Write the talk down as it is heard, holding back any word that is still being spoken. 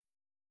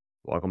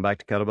Welcome back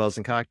to Kettlebells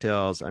and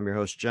Cocktails. I'm your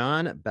host,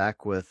 John,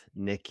 back with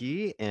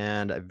Nikki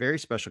and a very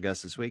special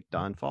guest this week,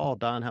 Don Faul.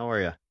 Don, how are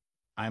you?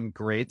 I'm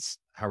great.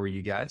 How are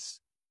you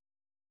guys?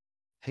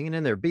 Hanging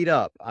in there, beat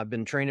up. I've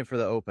been training for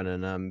the Open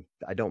and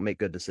I don't make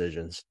good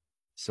decisions.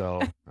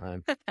 So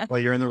I'm, Well,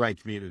 you're in the right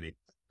community.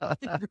 I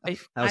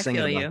I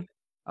feel you.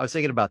 I was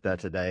thinking about that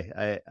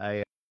today.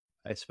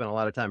 I spent a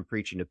lot of time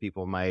preaching to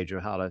people my age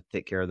of how to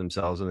take care of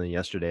themselves. And then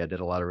yesterday I did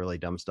a lot of really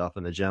dumb stuff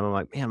in the gym. I'm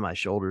like, man, my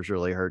shoulders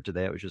really hurt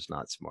today. It was just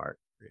not smart.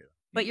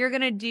 But you're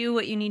going to do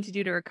what you need to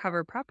do to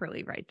recover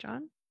properly, right,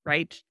 John?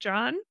 Right,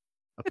 John?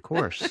 Of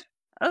course.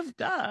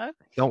 Duh.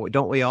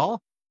 Don't we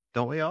all?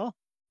 Don't we all?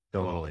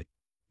 Totally.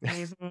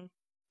 Mhm.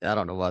 I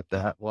don't know about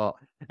that. Well,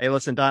 hey,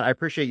 listen, Don, I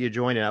appreciate you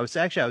joining. I was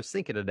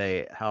thinking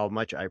today how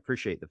much I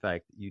appreciate the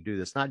fact that you do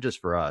this, not just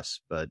for us,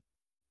 but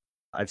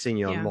I've seen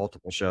you on Yeah.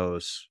 multiple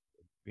shows,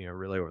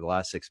 really over the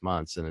last 6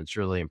 months. And it's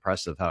really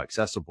impressive how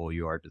accessible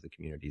you are to the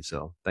community.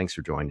 So thanks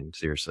for joining.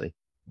 Seriously.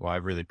 Well, I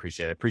really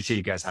appreciate it. I appreciate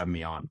you guys having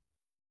me on.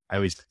 I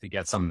always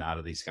get something out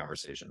of these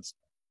conversations.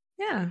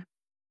 Yeah.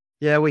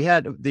 Yeah, we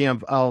had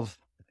I'll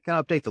kind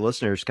of update the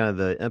listeners, kind of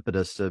the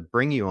impetus to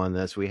bring you on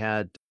this. We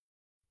had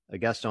a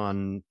guest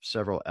on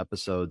several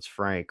episodes,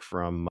 Frank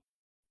from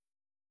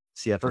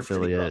CF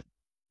Affiliate.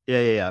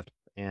 Yeah.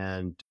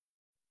 And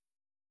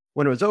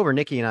when it was over,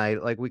 Nikki and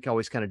I, we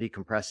always kind of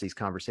decompress these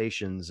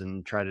conversations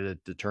and try to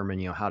determine,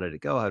 how did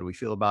it go? How do we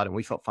feel about it? And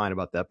we felt fine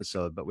about the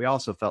episode, but we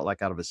also felt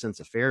like out of a sense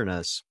of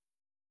fairness,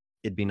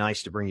 it'd be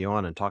nice to bring you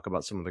on and talk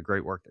about some of the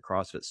great work that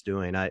CrossFit's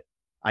doing.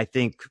 I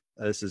think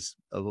this is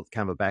kind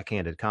of a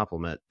backhanded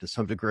compliment to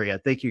some degree. I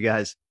think you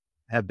guys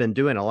have been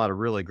doing a lot of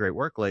really great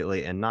work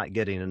lately and not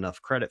getting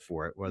enough credit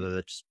for it, whether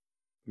that's,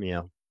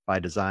 by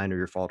design or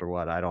your fault or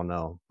what, I don't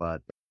know,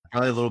 but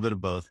Probably a little bit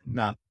of both.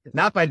 Not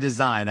by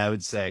design, I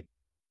would say.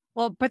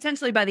 Well,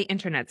 potentially by the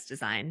internet's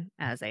design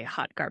as a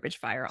hot garbage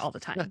fire all the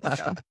time.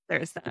 So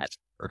there's that.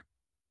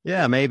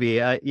 yeah, maybe,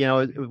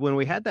 when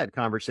we had that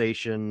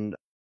conversation,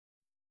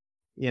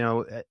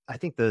 I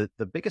think the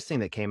biggest thing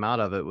that came out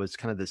of it was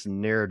kind of this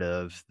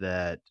narrative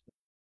that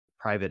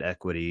private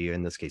equity,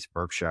 in this case,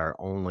 Berkshire,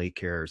 only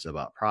cares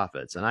about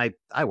profits. And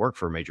I work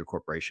for a major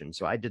corporation,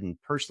 so I didn't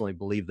personally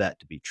believe that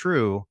to be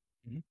true.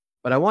 Mm-hmm.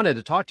 But I wanted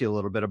to talk to you a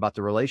little bit about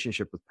the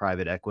relationship with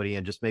private equity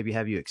and just maybe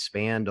have you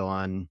expand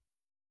on,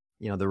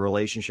 the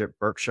relationship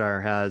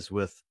Berkshire has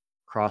with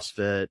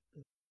CrossFit,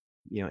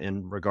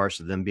 in regards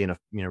to them being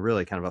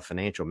really kind of a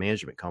financial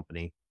management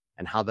company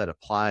and how that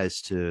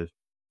applies to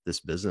this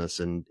business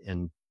and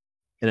in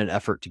an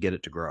effort to get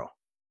it to grow.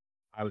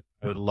 I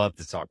would love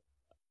to talk.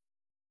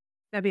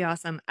 That'd be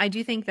awesome. I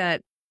do think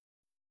that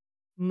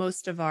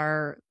most of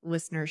our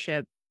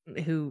listenership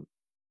who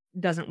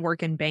doesn't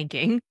work in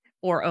banking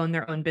or own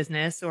their own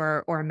business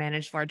or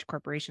manage large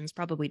corporations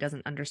probably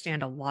doesn't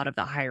understand a lot of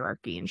the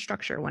hierarchy and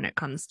structure when it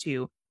comes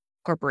to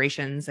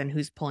corporations and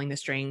who's pulling the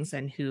strings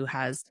and who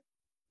has,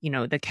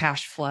 the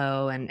cash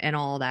flow and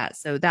all that.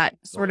 So that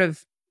sort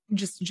of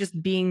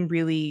just being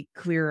really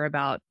clear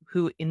about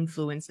who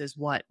influences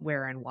what,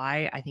 where, and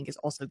why, I think is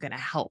also going to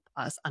help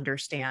us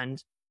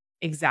understand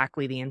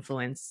exactly the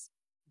influence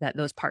that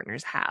those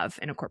partners have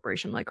in a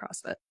corporation like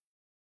CrossFit.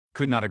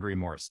 Could not agree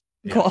more.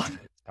 Yeah, Cool.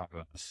 talk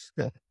about this.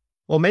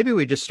 Well, maybe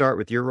we just start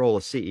with your role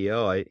as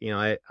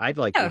CEO. I'd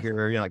like to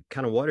hear,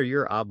 kind of what are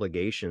your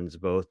obligations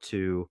both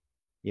to,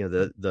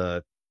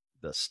 the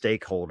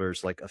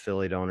stakeholders like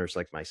affiliate owners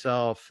like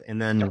myself,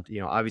 and then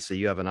obviously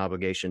you have an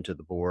obligation to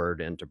the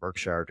board and to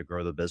Berkshire to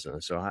grow the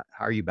business. So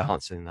how are you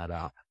balancing that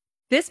out?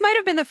 This might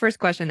have been the first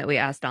question that we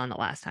asked Don the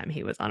last time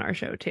he was on our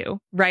show too.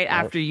 Right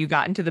after you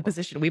got into the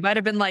position, we might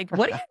have been like,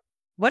 "What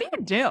do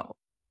you do?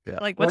 Yeah.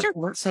 Like, what's your?"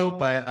 Let's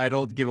hope I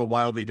don't give a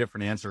wildly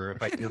different answer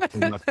if I do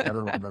much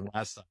better than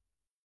last time.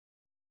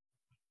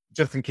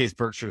 Just in case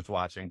Berkshire's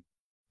watching,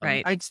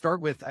 Right. I'd start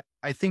with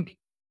I think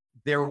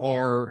there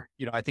are,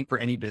 I think for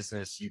any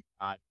business, you've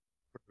got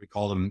what we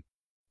call them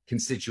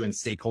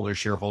constituents, stakeholders,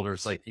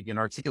 shareholders, like you can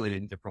articulate it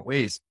in different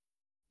ways.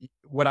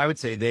 What I would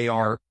say, they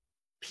are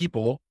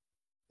people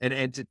and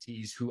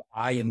entities who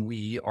I and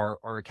we are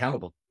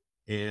accountable.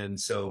 And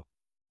so,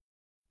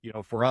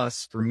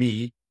 for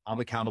me, I'm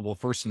accountable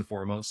first and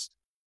foremost.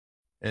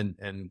 And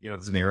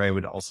as an area, I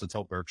would also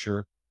tell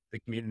Berkshire, the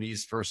community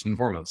is first and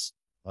foremost.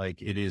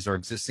 Like it is our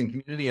existing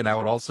community. And I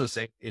would also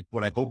say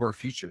what I hope our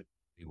future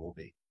will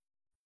be.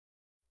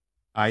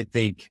 I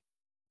think,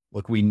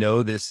 look, we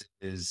know this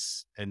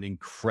is an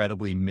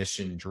incredibly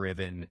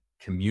mission-driven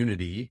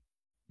community.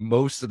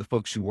 Most of the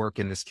folks who work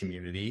in this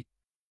community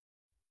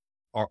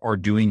are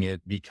doing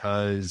it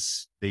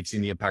because they've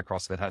seen the impact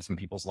CrossFit has in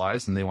people's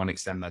lives and they want to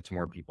extend that to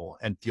more people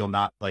and feel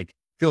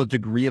a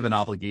degree of an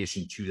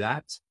obligation to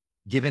that,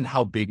 given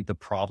how big the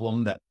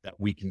problem that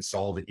we can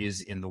solve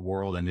is in the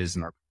world and is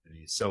in our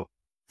communities. So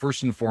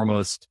first and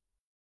foremost,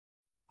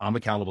 I'm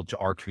accountable to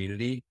our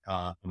community.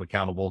 I'm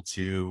accountable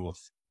to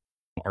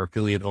our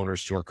affiliate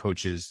owners, to our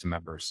coaches, to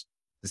members.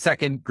 The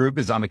second group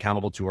is I'm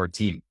accountable to our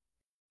team.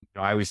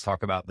 I always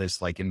talk about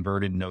this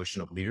inverted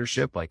notion of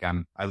leadership.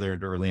 I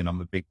learned early and I'm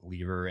a big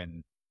believer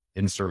in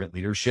in servant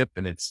leadership.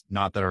 And it's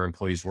not that our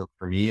employees work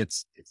for me.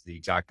 It's the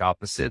exact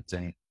opposite.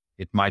 And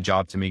it's my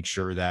job to make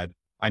sure that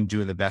I'm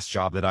doing the best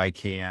job that I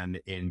can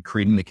in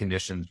creating the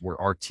conditions where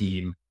our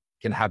team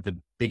can have the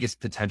biggest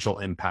potential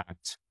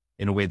impact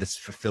in a way that's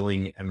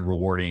fulfilling and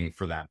rewarding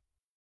for them.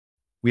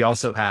 We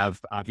also have,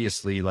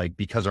 obviously, like,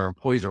 because our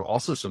employees are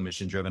also so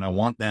mission driven, I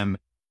want them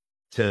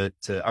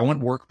I want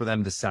work for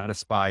them to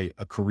satisfy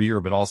a career,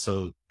 but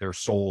also their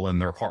soul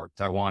and their heart.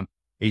 I want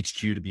HQ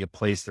to be a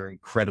place they're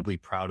incredibly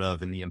proud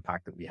of and the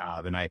impact that we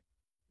have. And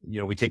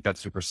we take that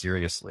super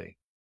seriously.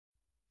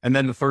 And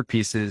then the third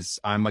piece is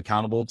I'm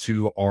accountable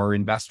to our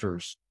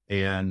investors.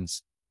 And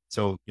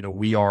so,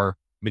 we are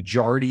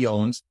majority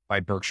owned by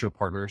Berkshire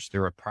Partners.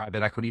 They're a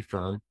private equity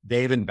firm.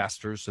 They have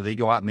investors. So they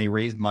go out and they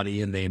raise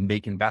money and they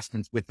make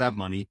investments with that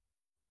money.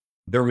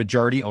 They're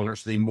majority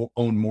owners. So they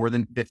own more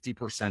than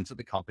 50% of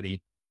the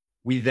company.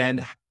 We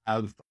then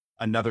have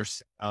another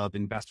set of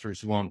investors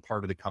who own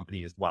part of the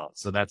company as well.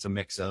 So that's a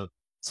mix of,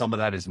 some of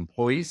that is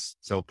employees.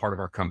 So part of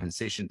our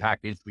compensation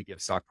package, we give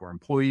stock to our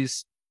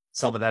employees.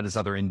 Some of that is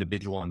other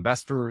individual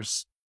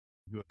investors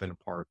who have been a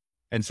part.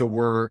 And so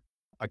we're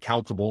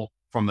accountable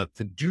from a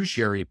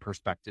fiduciary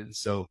perspective.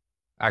 So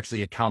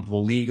actually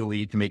accountable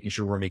legally to making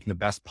sure we're making the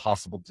best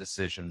possible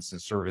decisions in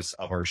service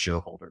of our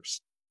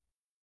shareholders.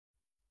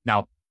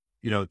 Now,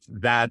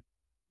 that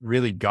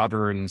really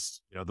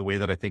governs, the way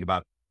that I think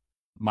about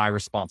my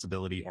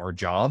responsibility, our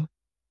job.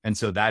 And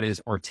so that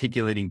is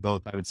articulating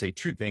both, I would say,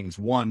 two things.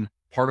 One,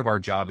 part of our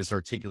job is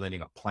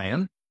articulating a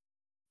plan.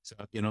 So,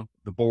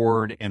 the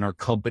board and our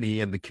company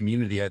and the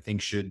community, I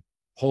think, should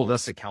hold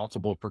us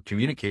accountable for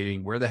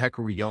communicating where the heck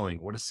are we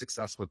going? What does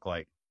success look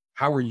like?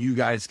 How are you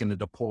guys going to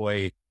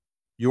deploy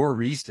your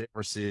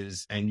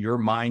resources and your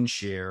mind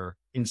share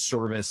in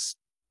service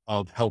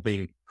of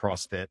helping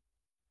CrossFit?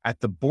 At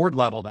the board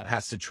level, that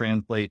has to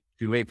translate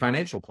to a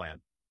financial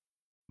plan.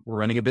 We're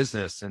running a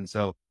business. And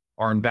so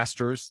our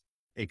investors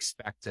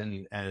expect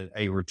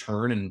a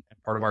return. And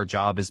part of our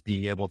job is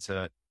being able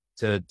to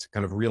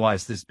kind of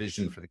realize this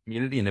vision for the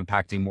community and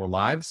impacting more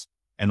lives.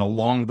 And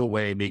along the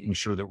way, making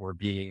sure that we're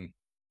being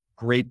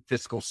great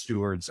fiscal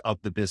stewards of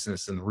the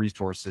business and the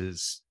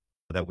resources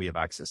that we have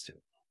access to.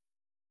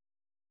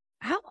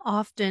 How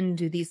often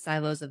do these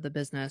silos of the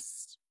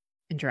business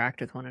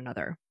interact with one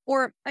another?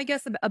 Or I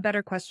guess a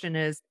better question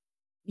is,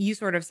 you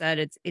sort of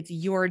said it's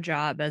your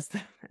job as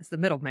the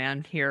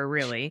middleman here,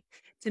 really,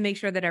 to make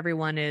sure that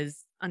everyone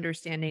is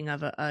understanding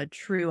of a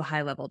true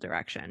high level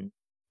direction.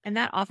 And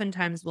that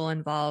oftentimes will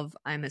involve,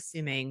 I'm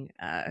assuming,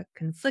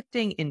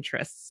 conflicting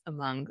interests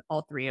among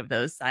all three of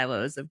those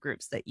silos of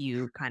groups that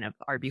you kind of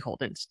are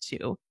beholden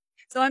to.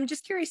 So I'm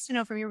just curious to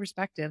know from your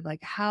perspective,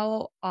 like,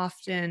 how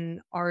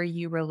often are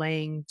you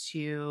relaying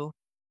to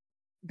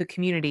the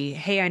community,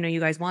 hey, I know you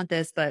guys want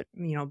this, but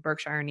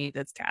Berkshire needs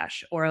its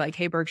cash, or like,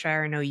 hey,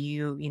 Berkshire, I know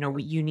you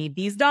you need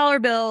these dollar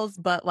bills,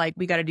 but like,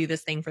 we got to do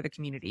this thing for the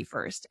community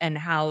first. And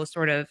how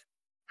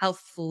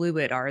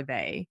fluid are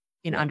they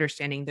in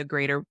understanding the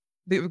greater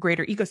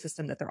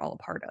ecosystem that they're all a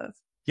part of?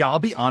 Yeah, I'll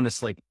be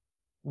honest. Like,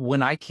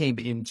 when I came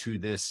into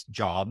this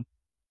job,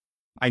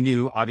 I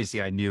knew I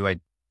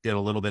did a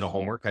little bit of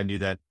homework. I knew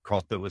that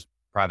CrossFit was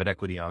private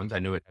equity owned. I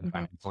knew it had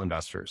financial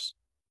investors.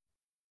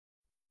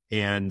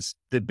 And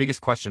the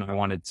biggest question I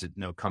wanted to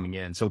know coming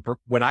in. So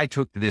when I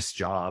took this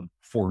job,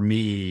 for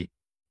me,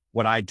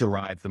 what I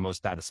derived the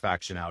most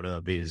satisfaction out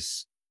of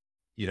is,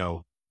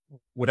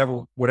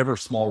 whatever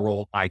small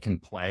role I can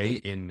play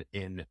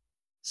in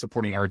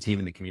supporting our team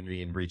in the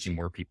community and reaching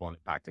more people and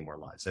impacting more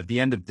lives. At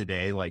the end of the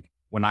day, like,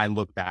 when I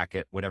look back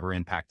at whatever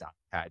impact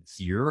I had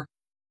here,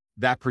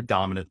 that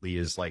predominantly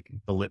is like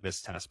the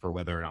litmus test for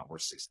whether or not we're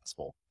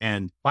successful.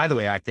 And by the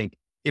way, I think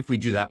if we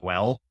do that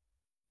well,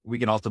 we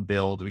should be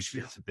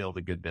able to build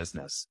a good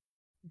business.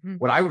 Mm-hmm.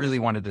 What I really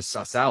wanted to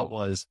suss out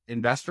was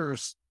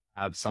investors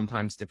have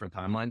sometimes different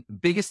timelines. The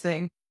biggest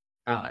thing,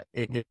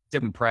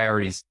 different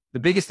priorities.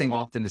 The biggest thing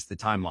often is the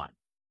timeline.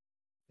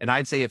 And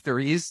I'd say if there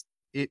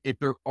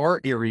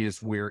are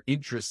areas where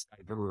interests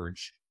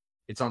diverge,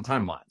 it's on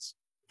timelines.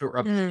 If it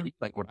were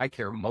like what I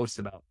care most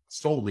about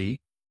solely,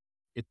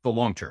 it's the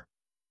long term.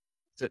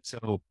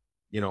 So,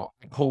 I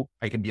hope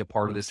I can be a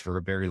part of this for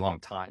a very long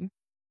time.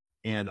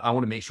 And I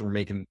want to make sure we're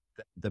making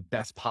the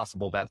best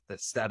possible bet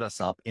that set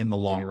us up in the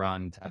long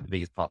run to have the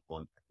biggest possible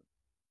impact.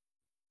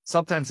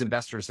 Sometimes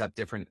investors have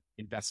different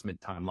investment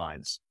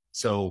timelines.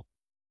 So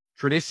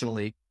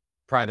traditionally,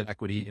 private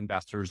equity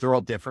investors, they're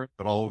all different,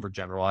 but I'll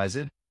overgeneralize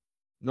it.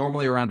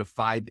 Normally around a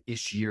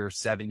 5-ish year,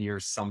 7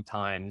 years,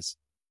 sometimes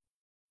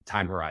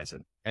time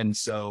horizon. And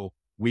so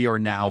we are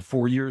now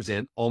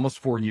almost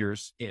 4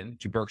 years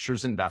into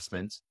Berkshire's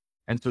investments.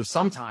 And so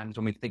sometimes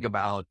when we think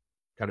about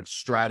kind of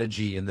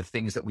strategy and the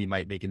things that we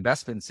might make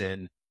investments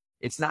in,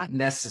 it's not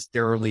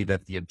necessarily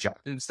that the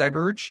objectives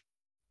diverge.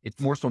 It's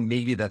more so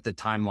maybe that the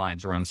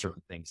timelines around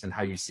certain things and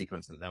how you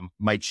sequence them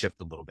might shift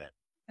a little bit.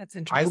 That's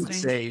interesting. I would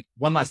say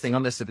one last thing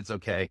on this, if it's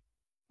okay.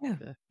 Yeah.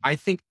 I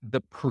think the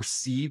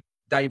perceived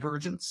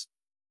divergence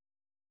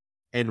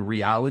and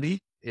reality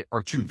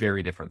are two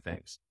very different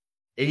things.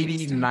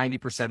 80 to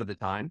 90% of the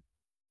time,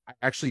 I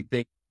actually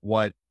think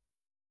what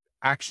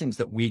actions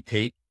that we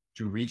take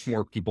to reach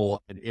more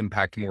people and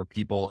impact more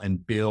people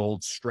and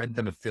build,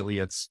 strengthen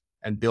affiliates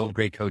and build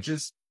great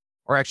coaches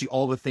are actually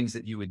all the things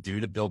that you would do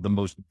to build the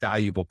most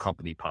valuable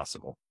company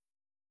possible.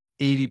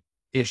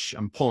 80-ish,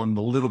 I'm pulling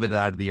a little bit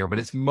out of the air, but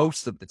it's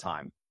most of the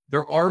time.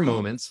 There are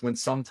moments when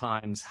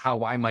sometimes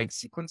how I might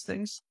sequence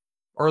things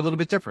are a little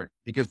bit different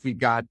because we've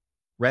got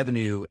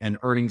revenue and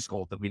earnings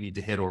goals that we need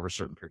to hit over a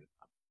certain period of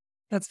time.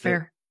 That's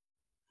fair.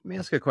 Let me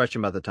ask a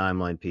question about the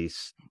timeline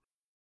piece,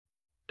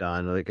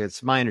 Don. Like,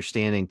 it's my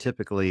understanding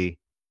typically,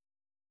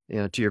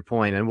 to your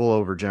point, and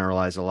we'll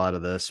overgeneralize a lot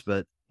of this,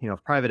 but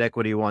if private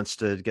equity wants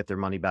to get their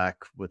money back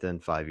within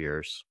 5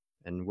 years,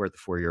 and we're at the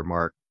 4-year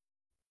mark.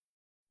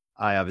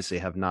 I obviously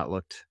have not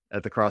looked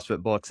at the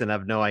CrossFit books and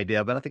have no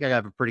idea, but I think I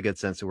have a pretty good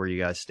sense of where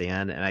you guys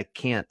stand. And I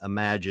can't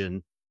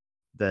imagine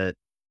that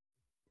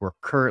we're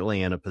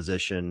currently in a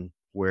position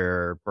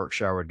where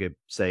Berkshire would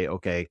say,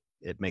 okay,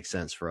 it makes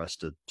sense for us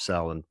to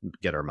sell and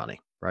get our money,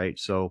 right?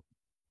 So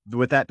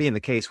with that being the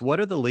case, what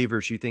are the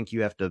levers you think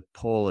you have to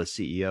pull as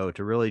CEO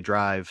to really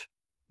drive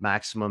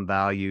maximum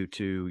value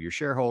to your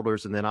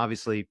shareholders? And then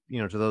obviously,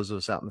 to those of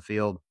us out in the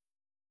field,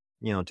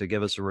 to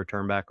give us a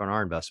return back on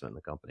our investment in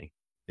the company.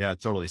 Yeah,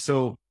 totally.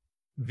 So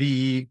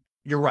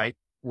you're right.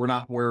 We're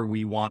not where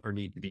we want or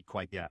need to be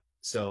quite yet.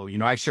 So,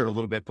 I shared a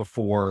little bit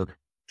before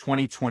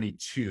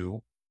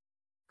 2022,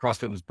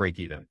 CrossFit was break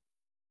even,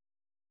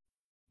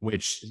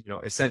 which,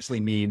 essentially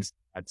means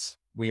that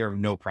we are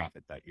no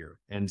profit that year.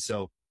 And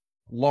so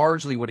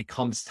largely when it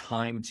comes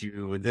time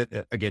to,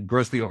 again,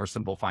 grossly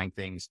oversimplifying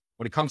things,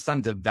 when it comes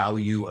time to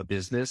value a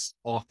business,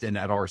 often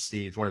at our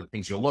stage, one of the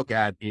things you'll look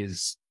at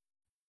is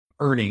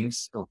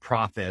earnings or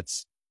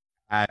profits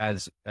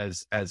as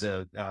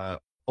a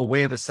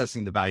way of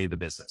assessing the value of the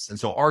business. And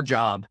so our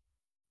job,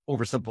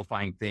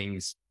 oversimplifying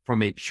things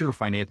from a pure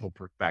financial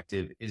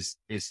perspective, is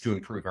to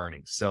improve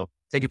earnings. So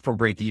take it from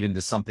break even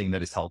to something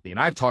that is healthy. And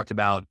I've talked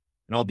about,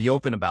 and I'll be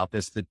open about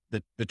this, that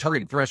the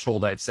target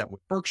threshold I've set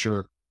with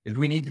Berkshire is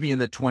we need to be in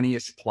the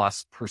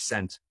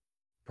 20+%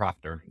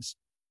 profit earnings.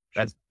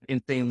 That's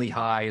insanely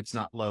high. It's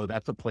not low.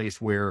 That's a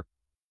place where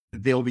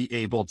they'll be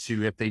able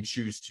to, if they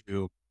choose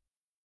to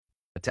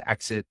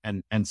exit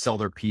and sell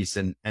their piece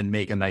and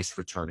make a nice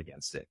return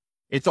against it.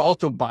 It's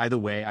also, by the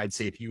way, I'd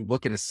say if you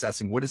look at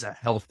assessing what is a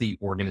healthy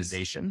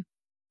organization,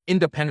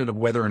 independent of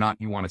whether or not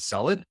you want to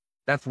sell it,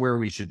 that's where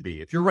we should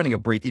be. If you're running a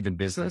break-even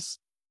business,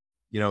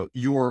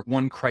 you're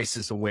one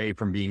crisis away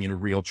from being in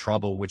real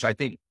trouble, which I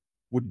think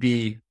would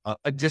be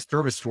a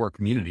disservice to our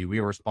community. We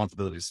have a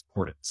responsibility to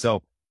support it.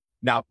 So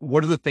now,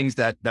 what are the things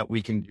that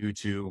we can do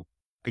to,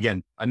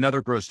 again,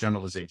 another gross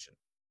generalization?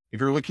 If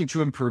you're looking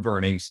to improve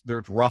earnings,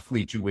 there's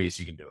roughly 2 ways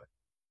you can do it.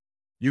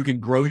 You can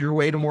grow your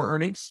way to more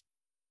earnings,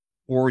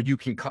 or you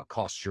can cut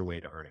costs your way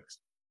to earnings.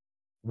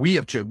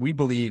 We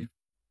believe,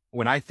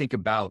 when I think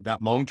about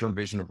that long-term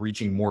vision of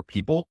reaching more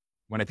people,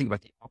 when I think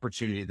about the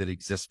opportunity that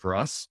exists for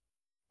us,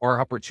 our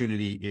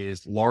opportunity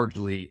is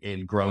largely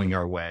in growing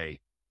our way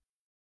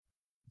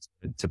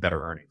to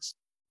better earnings.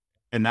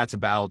 And that's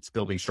about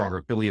building stronger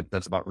affiliates.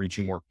 That's about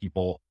reaching more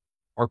people.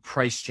 Our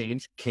price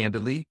change,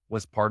 candidly,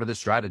 was part of the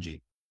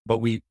strategy, but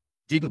we're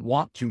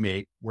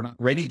not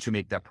ready to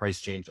make that price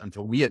change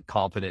until we had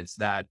confidence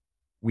that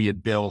we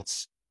had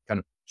built kind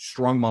of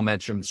strong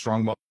momentum,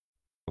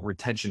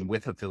 retention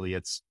with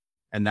affiliates,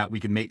 and that we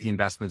could make the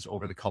investments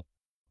over the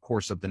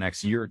course of the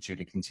next year or two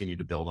to continue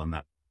to build on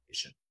that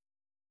foundation.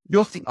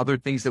 You'll see other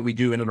things that we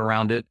do in and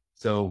around it.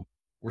 So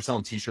we're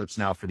selling t-shirts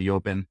now for the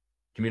Open.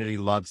 Community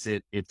loves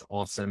it. It's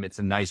awesome. It's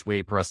a nice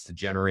way for us to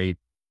generate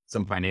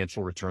some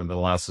financial return that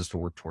allows us to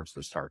work towards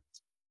those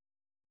targets.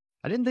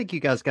 I didn't think you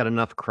guys got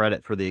enough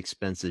credit for the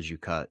expenses you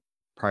cut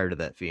prior to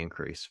that fee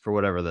increase, for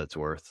whatever that's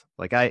worth.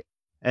 Like,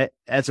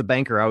 as a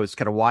banker, I was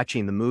kind of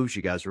watching the moves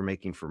you guys were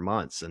making for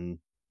months, and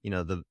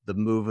the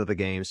move of the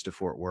games to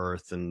Fort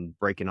Worth and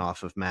breaking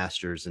off of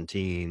masters and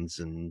teens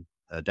and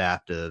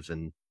adaptive,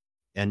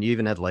 and you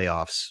even had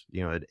layoffs,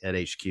 at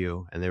HQ,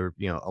 and there were,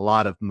 a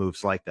lot of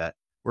moves like that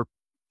were,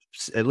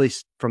 at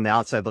least from the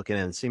outside looking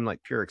in, seemed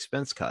like pure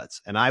expense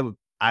cuts. And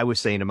I was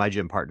saying to my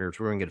gym partners,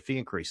 we're going to get a fee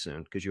increase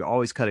soon because you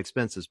always cut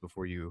expenses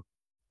before you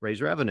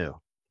raise revenue.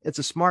 It's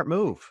a smart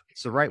move.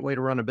 It's the right way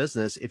to run a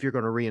business if you're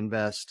going to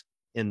reinvest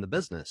in the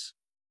business.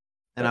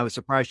 And I was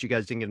surprised you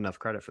guys didn't get enough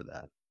credit for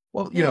that.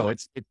 Well,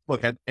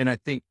 look, and I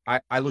think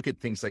I look at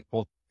things like,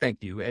 well,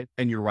 thank you.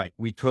 And you're right.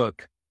 We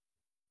took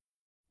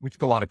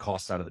a lot of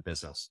costs out of the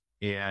business,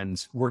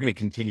 and we're going to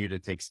continue to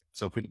take.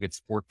 So if we look at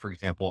sport, for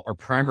example, our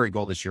primary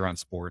goal this year on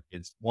sport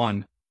is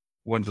one,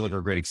 deliver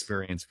a great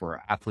experience for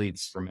our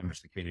athletes, for members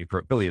of the community, for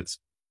affiliates.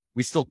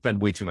 We still spend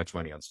way too much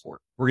money on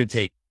sport. We're going to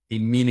take a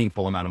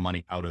meaningful amount of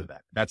money out of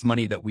that. That's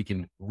money that we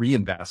can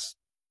reinvest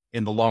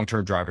in the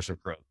long-term drivers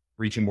of growth,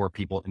 reaching more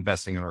people,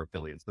 investing in our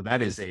affiliates. So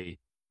that is a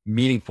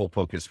meaningful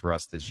focus for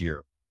us this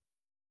year.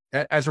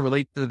 As it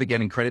relates to the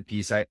getting credit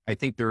piece, I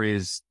think there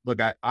is, look,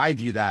 I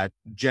view that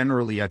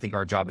generally. I think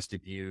our job is to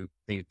view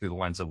things through the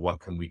lens of what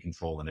can we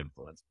control and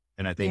influence.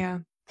 And I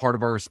think part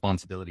of our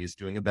responsibility is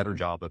doing a better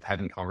job of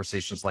having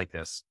conversations like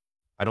this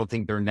I don't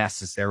think they're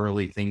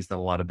necessarily things that a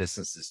lot of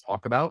businesses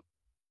talk about.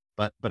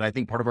 But I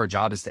think part of our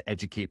job is to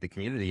educate the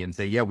community and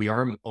say, yeah, we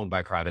are owned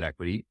by private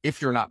equity.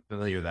 If you're not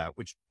familiar with that,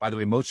 which by the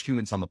way, most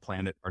humans on the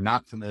planet are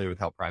not familiar with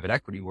how private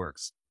equity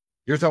works.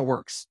 Here's how it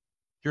works.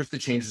 Here's the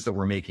changes that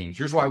we're making.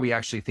 Here's why we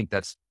actually think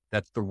that's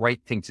the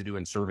right thing to do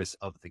in service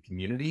of the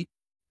community.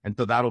 And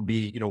so that'll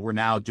be, we're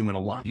now doing a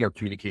lot of our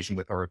communication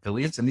with our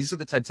affiliates. And these are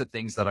the types of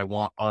things that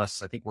I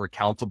think we're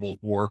accountable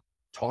for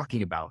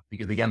talking about,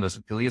 because again, those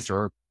affiliates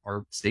are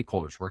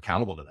stakeholders. We're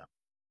accountable to them.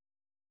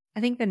 I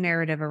think the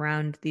narrative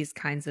around these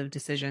kinds of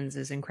decisions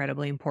is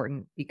incredibly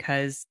important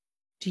because,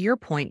 to your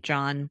point,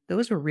 John,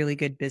 those were really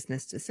good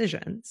business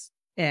decisions.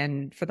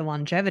 And for the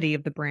longevity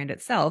of the brand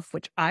itself,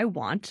 which I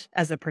want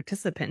as a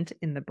participant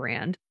in the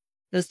brand,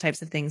 those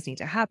types of things need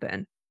to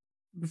happen.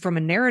 From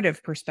a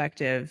narrative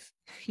perspective,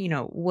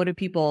 what do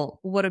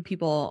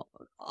people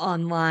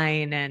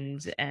online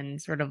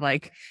and sort of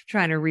like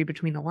trying to read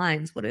between the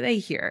lines, what do they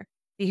hear?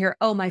 They hear,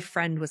 oh, my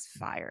friend was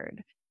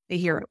fired. They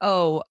hear,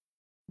 oh,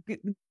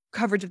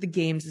 coverage of the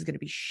games is going to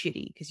be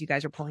shitty because you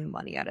guys are pulling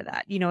money out of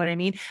that. You know what I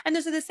mean? And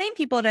those are the same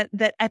people that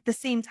at the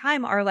same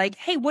time are like,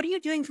 hey, what are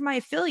you doing for my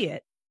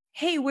affiliate?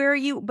 Hey, where are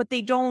you? But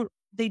they don't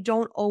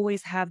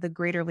always have the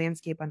greater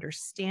landscape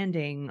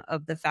understanding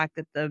of the fact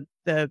that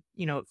the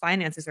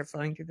finances are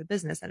flowing through the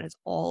business and it's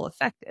all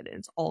affected and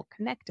it's all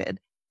connected.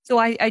 So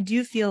I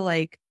do feel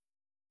like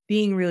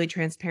being really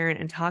transparent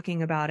and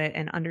talking about it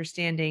and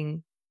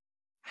understanding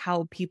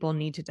how people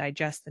need to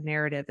digest the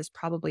narrative is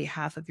probably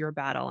half of your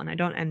battle. And I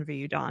don't envy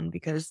you, Don,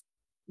 because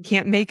you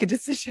can't make a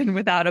decision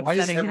without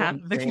upsetting half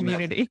of the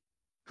community.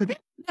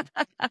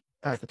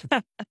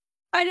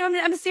 I know,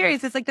 I'm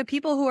serious. It's like the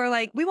people who are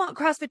like, we want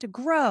CrossFit to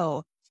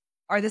grow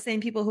are the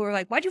same people who are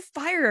like, why'd you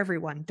fire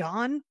everyone,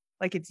 Don?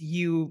 Like it's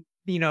you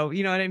know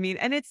what I mean?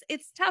 And it's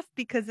tough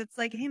because it's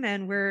like, hey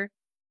man,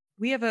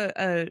 we have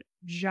a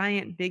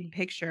giant big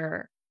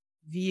picture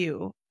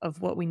view of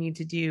what we need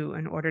to do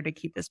in order to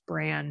keep this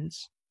brand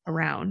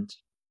around.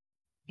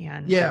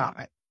 And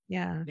yeah.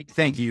 Yeah.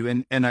 Thank you.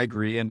 And I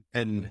agree.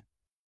 And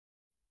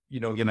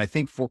again, I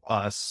think for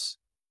us,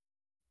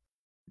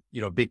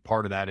 a big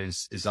part of that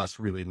is us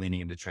really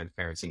leaning into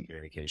transparency and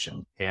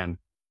communication. And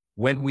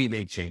when we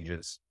make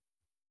changes,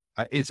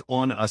 it's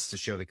on us to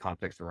show the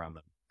context around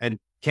them. And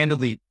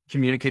candidly,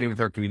 communicating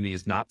with our community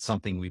is not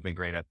something we've been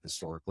great at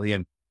historically.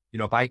 And,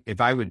 if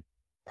I would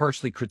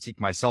partially critique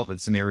myself,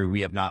 it's an area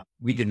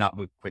we did not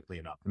move quickly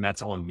enough. And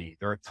that's on me.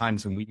 There are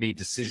times when we made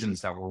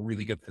decisions that were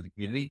really good for the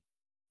community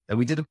that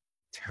we did a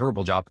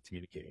terrible job of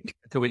communicating.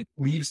 So it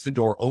leaves the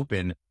door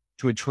open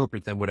to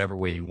interpret them whatever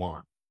way you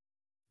want.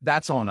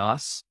 That's on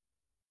us.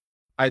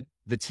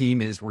 The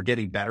team we're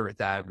getting better at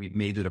that. We've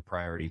made it a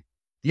priority.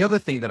 The other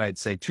thing that I'd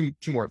say, two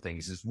more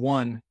things is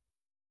one,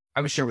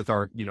 I would share with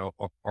our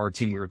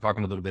team, we were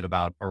talking a little bit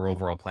about our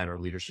overall plan, our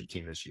leadership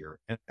team this year.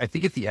 And I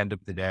think at the end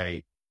of the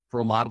day, for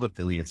a lot of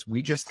affiliates,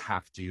 we just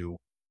have to,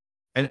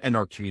 and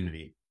our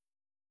community,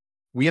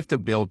 we have to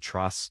build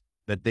trust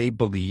that they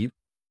believe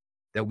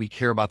that we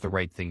care about the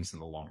right things in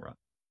the long run.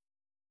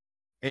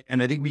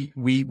 And I think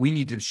we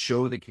need to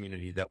show the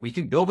community that we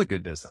can build a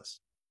good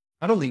business.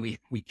 Not only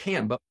we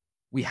can, but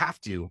we have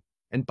to.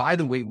 And by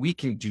the way, we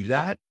can do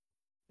that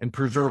and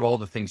preserve all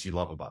the things you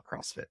love about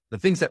CrossFit, the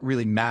things that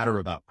really matter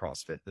about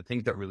CrossFit, the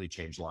things that really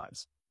change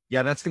lives.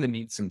 Yeah, that's going to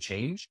need some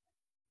change,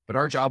 but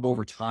our job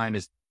over time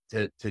is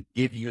to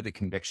give you the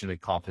conviction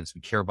and confidence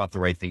we care about the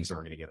right things and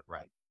we're going to get it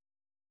right.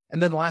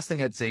 And then the last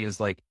thing I'd say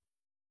is like,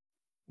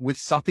 with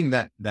something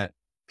that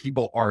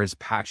people are as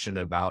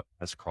passionate about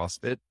as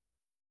CrossFit,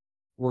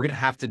 we're going to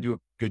have to do a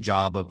good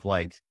job of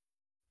like,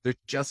 there's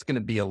just going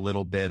to be a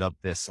little bit of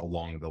this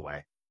along the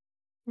way.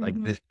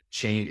 Like this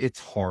change, it's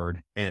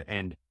hard.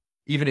 And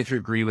even if you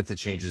agree with the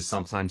changes,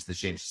 sometimes the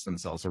changes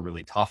themselves are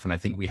really tough. And I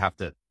think we have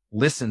to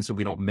listen so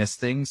we don't miss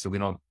things, so we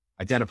don't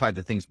identify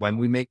the things when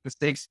we make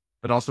mistakes,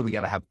 but also we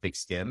got to have thick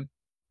skin,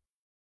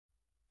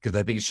 because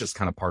I think it's just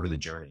kind of part of the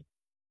journey.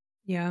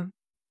 Yeah.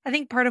 I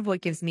think part of what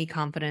gives me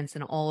confidence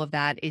in all of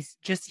that is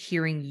just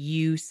hearing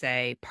you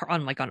say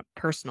on a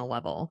personal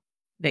level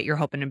that you're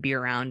hoping to be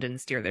around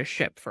and steer this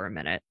ship for a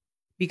minute,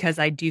 because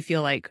I do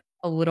feel like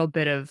a little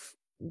bit of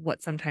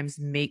what sometimes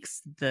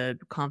makes the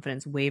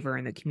confidence waver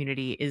in the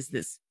community is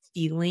this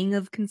feeling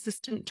of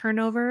consistent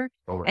turnover.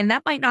 Right. And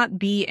that might not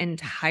be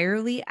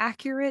entirely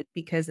accurate,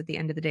 because at the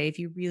end of the day, if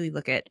you really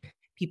look at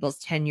people's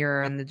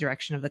tenure and the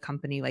direction of the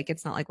company, like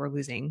it's not like we're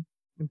losing,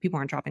 people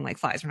aren't dropping like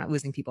flies. We're not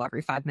losing people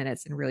every 5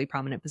 minutes in really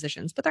prominent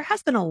positions, but there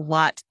has been a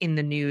lot in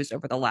the news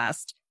over the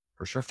last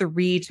for sure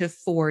 3 to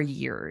 4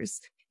 years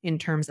in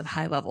terms of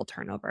high level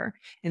turnover.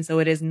 And so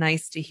it is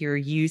nice to hear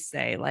you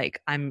say like,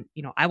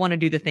 I want to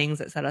do the things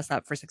that set us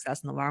up for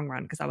success in the long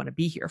run because I want to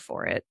be here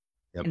for it.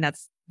 Yep. And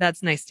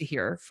that's nice to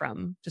hear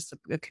from just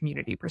a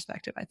community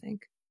perspective, I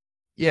think.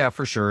 Yeah,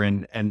 for sure.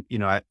 And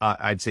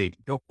I'd say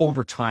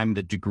over time,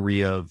 the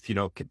degree of,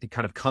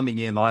 kind of coming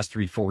in the last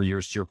 3-4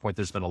 years, to your point,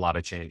 there's been a lot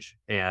of change.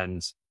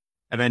 And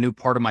I knew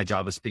part of my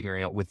job was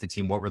figuring out with the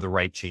team, what were the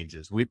right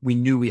changes. We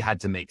knew we had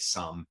to make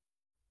some.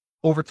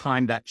 Over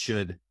time, that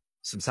should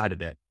subside a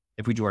bit.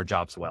 if we do our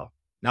jobs well.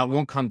 Now, it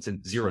won't come to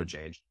zero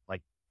change.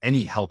 Like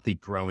any healthy,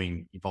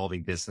 growing,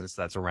 evolving business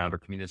that's around or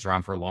community that's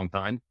around for a long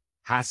time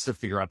has to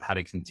figure out how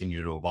to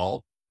continue to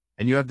evolve.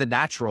 And you have the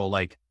natural,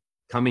 like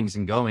comings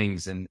and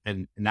goings and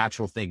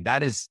natural thing.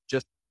 That is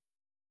just,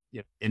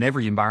 in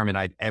every environment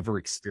I've ever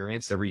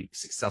experienced, every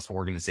successful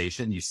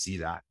organization, you see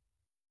that.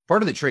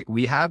 Part of the trick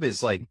we have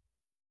is like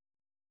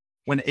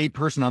when a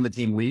person on the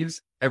team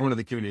leaves, everyone in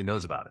the community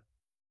knows about it.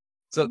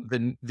 So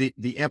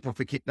the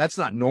amplification, that's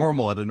not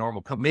normal at a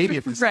normal company. Maybe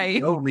if it's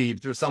no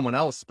leaves or someone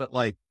else, but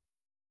like,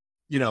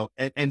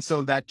 and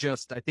so that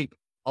just, I think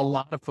a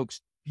lot of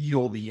folks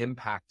feel the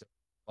impact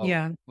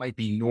of might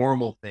be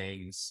normal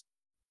things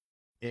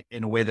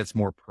in a way that's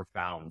more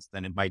profound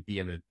than it might be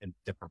in a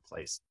different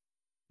place.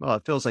 Well,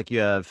 it feels like you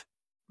have,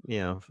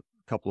 a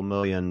couple of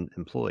million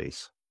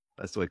employees.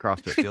 That's the way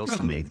CrossFit feels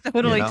to me.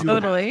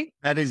 Totally.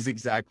 That is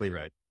exactly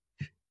right.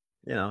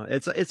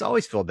 It's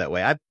always felt that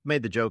way. I've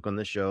made the joke on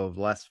this show of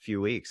the last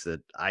few weeks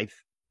that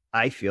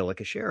I feel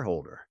like a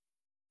shareholder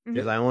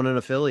because I own an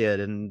affiliate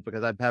and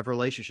because I have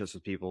relationships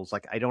with people. It's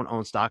like I don't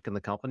own stock in the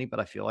company, but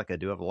I feel like I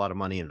do have a lot of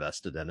money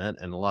invested in it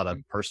and a lot of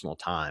personal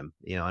time,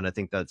 and I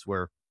think that's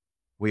where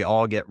we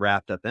all get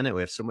wrapped up in it.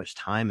 We have so much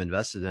time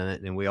invested in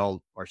it and we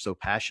all are so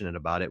passionate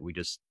about it. We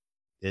just,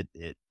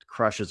 it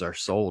crushes our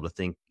soul to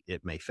think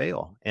it may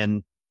fail.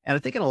 And I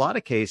think in a lot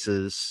of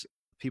cases,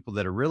 people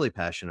that are really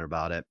passionate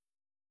about it,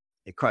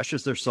 it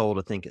crushes their soul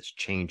to think it's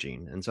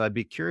changing. And so I'd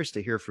be curious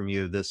to hear from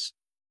you this,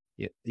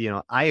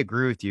 I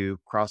agree with you.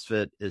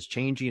 CrossFit is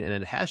changing and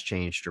it has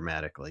changed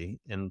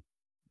dramatically. And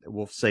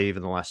we'll say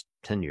even the last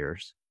 10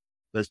 years,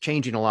 but it's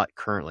changing a lot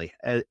currently.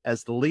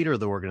 As the leader of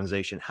the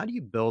organization, how do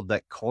you build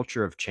that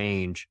culture of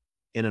change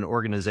in an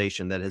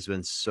organization that has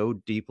been so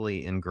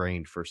deeply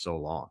ingrained for so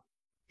long?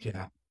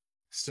 Yeah.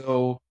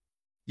 So,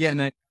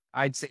 and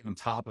I'd say on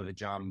top of it,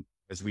 John,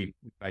 as we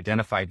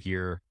identified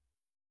here,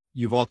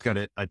 you've all got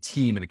a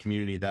team and a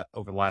community that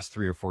over the last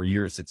 3 or 4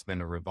 years, it's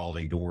been a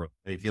revolving door.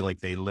 They feel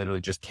like they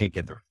literally just can't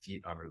get their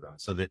feet under them.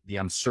 So that the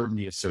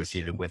uncertainty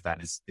associated with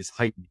that is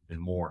heightened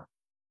even more.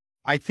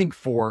 I think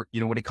when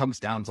it comes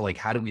down to like,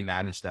 how do we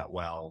manage that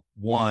well?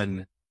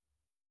 One,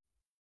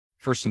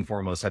 first and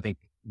foremost, I think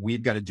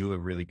we've got to do a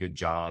really good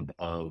job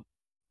of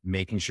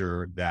making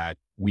sure that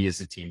we as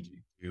a team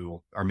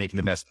are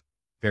making the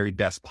very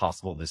best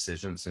possible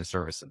decisions in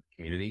service of the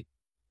community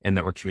and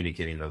that we're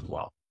communicating those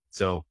well.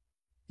 So,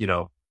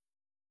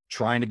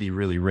 trying to be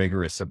really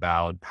rigorous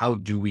about how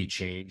do we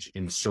change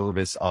in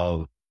service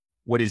of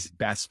what is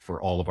best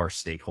for all of our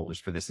stakeholders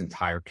for this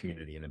entire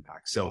community and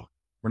impact. So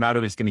we're not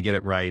always going to get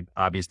it right.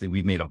 Obviously,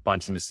 we've made a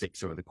bunch of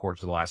mistakes over the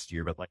course of the last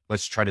year, but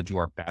let's try to do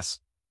our best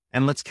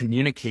and let's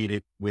communicate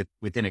it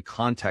within a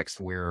context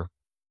where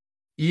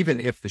even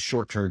if the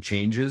short-term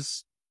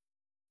changes,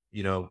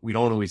 we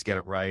don't always get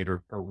it right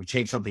or we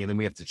change something and then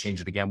we have to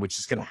change it again, which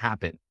is going to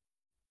happen.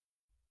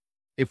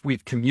 If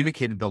we've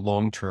communicated the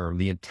long-term,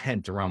 the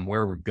intent around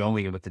where we're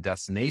going and what the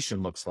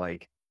destination looks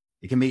like,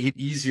 it can make it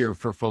easier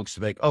for folks to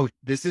be like, oh,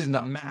 this isn't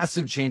a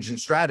massive change in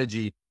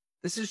strategy.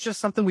 This is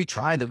just something we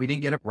tried that we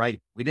didn't get it right.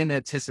 We didn't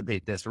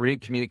anticipate this or we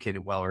didn't communicate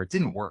it well or it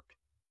didn't work.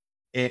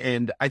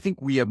 And I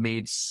think we have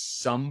made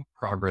some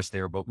progress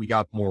there, but we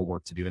got more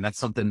work to do. And that's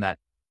something that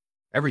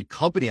every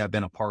company I've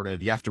been a part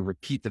of, you have to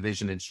repeat the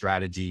vision and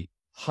strategy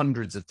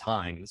hundreds of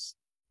times,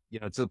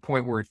 to the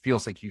point where it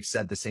feels like you've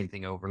said the same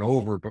thing over and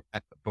over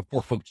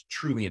before folks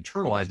truly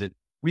internalize it.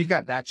 We've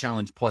got that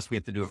challenge. Plus we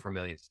have to do it for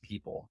millions of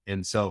people.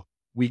 And so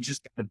we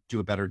just got to do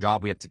a better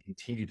job. We have to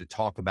continue to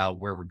talk about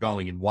where we're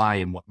going and why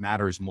and what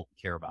matters and what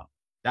we care about.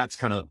 That's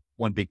kind of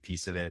one big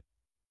piece of it.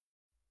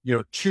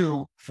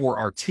 Two, for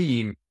our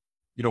team,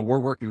 we're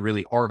working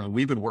really hard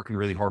we've been working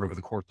really hard over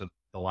the course of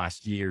the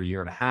last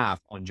year and a half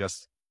on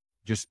just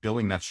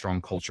building that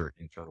strong culture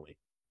internally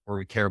where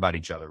we care about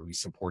each other. We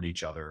support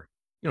each other.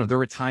 There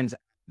were times in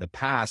the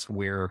past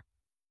where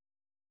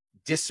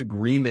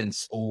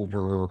disagreements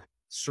over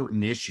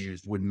certain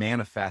issues would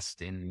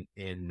manifest in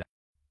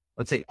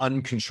let's say,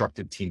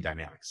 unconstructive team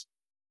dynamics.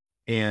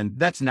 And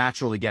that's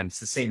natural. Again, it's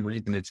the same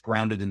reason it's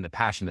grounded in the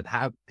passion that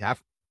have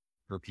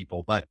for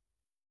people. But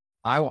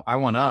I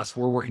want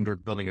we're working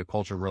toward building a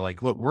culture where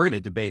like, look, we're going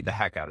to debate the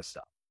heck out of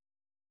stuff.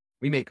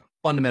 We may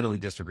fundamentally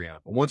disagree on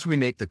it. But once we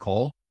make the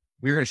call,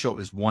 we're going to show up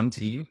as one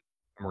team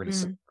and we're going to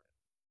support it.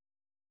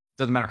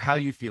 Doesn't matter how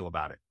you feel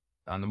about it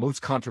on the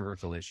most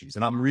controversial issues.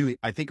 And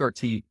I think our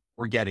team,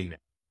 we're getting it.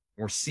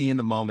 We're seeing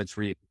the moments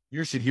where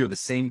you should hear the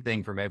same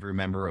thing from every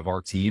member of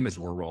our team as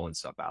we're rolling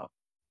stuff out.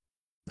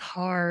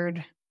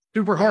 Hard.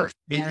 Super hard.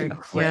 It's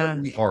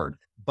incredibly hard.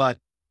 But,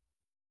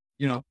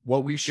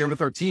 what we share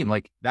with our team,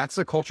 like that's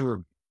the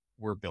culture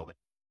we're building.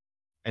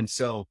 And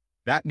so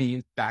that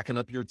means backing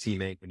up your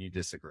teammate when you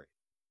disagree.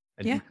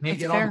 And if you can't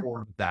get on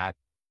board with that,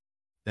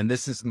 then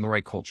this isn't the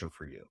right culture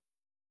for you.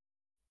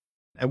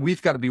 And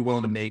we've got to be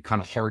willing to make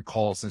kind of hard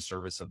calls in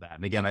service of that.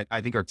 And again,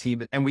 I think our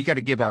team, and we got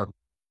to give our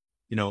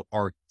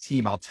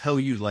team, I'll tell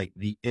you, like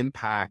the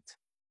impact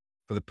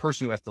for the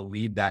person who has to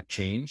lead that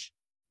change,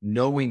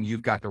 knowing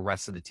you've got the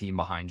rest of the team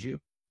behind you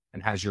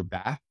and has your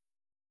back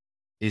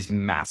is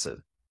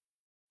massive.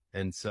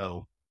 And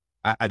so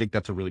I think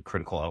that's a really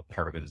critical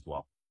part of it as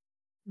well.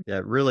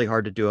 Yeah, really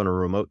hard to do on a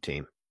remote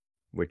team,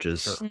 which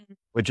is Sure.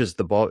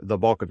 the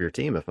bulk of your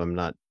team, if I'm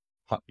not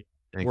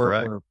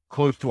incorrect. We're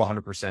close to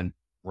 100%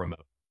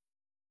 remote.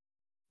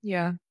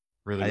 Yeah.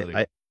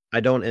 Really. I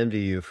don't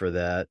envy you for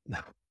that.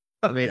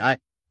 I mean, I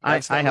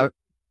have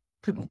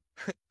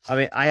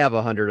I have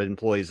 100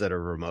 employees that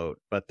are remote,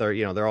 but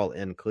they're all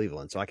in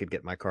Cleveland, so I could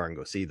get my car and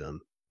go see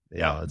them.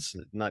 Yeah. It's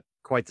not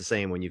quite the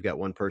same when you've got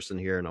one person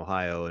here in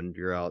Ohio and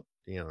you're out,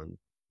 in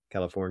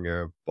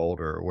California,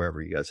 Boulder, or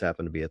wherever you guys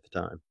happen to be at the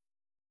time.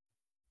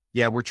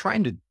 Yeah, we're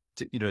trying to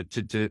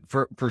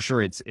for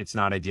sure. It's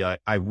not ideal.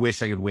 I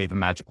wish I could wave a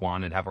magic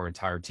wand and have our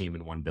entire team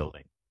in one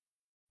building.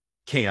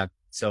 Can't.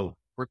 So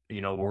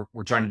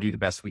we're trying to do the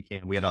best we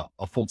can. We had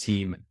a full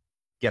team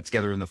get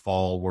together in the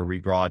fall where we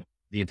brought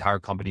the entire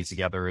company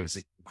together. It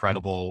was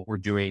incredible.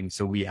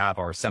 We have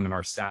our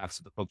seminar staff,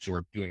 so the folks who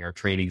are doing our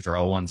trainings, our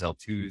L1s,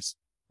 L2s.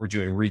 We're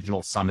doing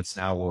regional summits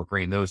now. We're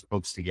bringing those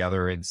folks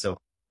together. And so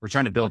we're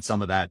trying to build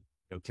some of that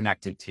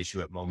connective tissue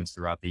at moments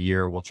throughout the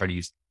year. We'll try to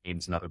use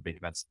games and other big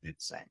events to do the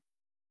same.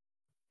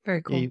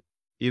 Very cool.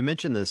 You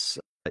mentioned this,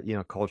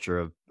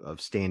 culture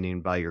of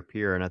standing by your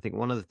peer. And I think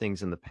one of the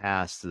things in the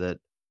past that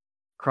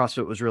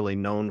CrossFit was really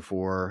known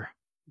for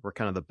were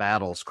kind of the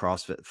battles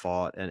CrossFit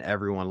fought and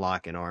everyone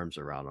locking arms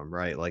around them,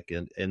 right? Like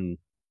in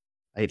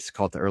I hate to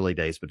call it the early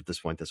days, but at this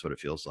point, that's what it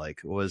feels like.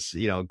 Was,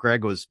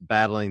 Greg was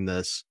battling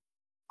this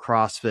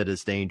CrossFit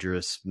is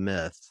dangerous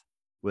myth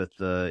with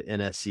the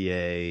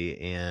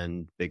NSCA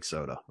and Big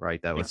Soda,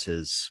 right? That was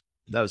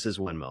his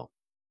windmill.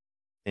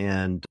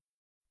 And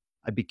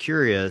I'd be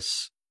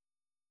curious,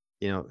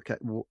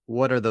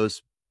 what are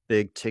those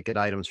big ticket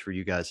items for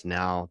you guys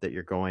now that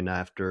you're going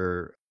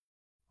after?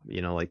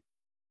 Like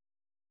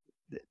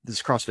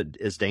this CrossFit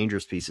is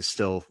dangerous piece is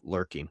still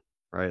lurking,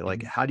 right?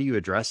 Like, how do you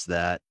address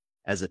that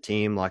as a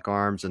team like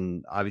Arms?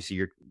 And obviously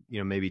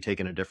you're, maybe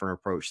taking a different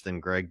approach than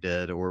Greg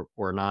did or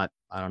not.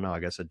 I don't know. I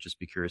guess I'd just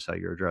be curious how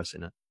you're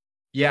addressing it.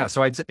 Yeah.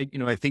 So I'd say,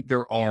 I think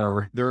there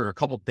are a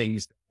couple of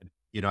things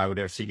that, I would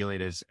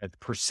articulate as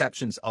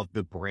perceptions of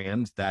the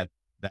brand that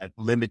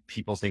limit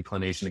people's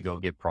inclination to go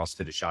give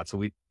CrossFit a shot.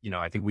 So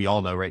I think we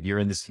all know, right? You're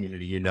in this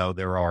community,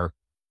 there are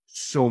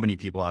so many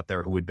people out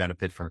there who would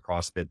benefit from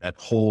CrossFit that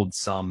hold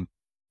some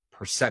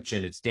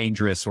perception it's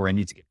dangerous or I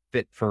need to get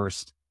fit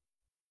first.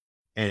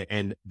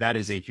 And that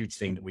is a huge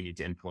thing that we need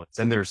to influence.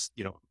 And there's,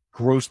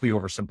 grossly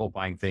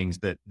oversimplifying things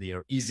that,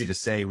 easy to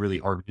say, really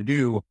hard to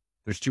do.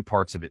 There's two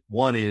parts of it.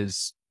 One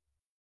is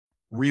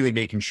really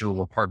making sure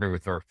we're partnering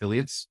with our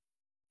affiliates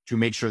to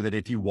make sure that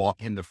if you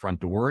walk in the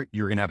front door,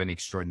 you're going to have an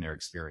extraordinary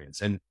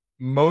experience. And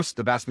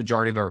the vast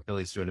majority of our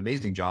affiliates do an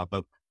amazing job,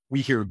 but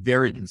we hear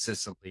very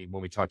consistently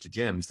when we talk to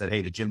gyms that,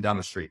 hey, the gym down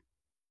the street,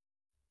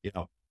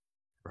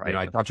 right.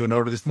 I talked to an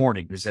owner this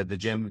morning who said the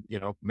gym,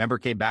 member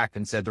came back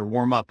and said their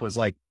warm up was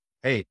like,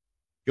 hey,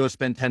 go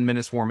spend 10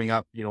 minutes warming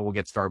up. We'll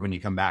get started when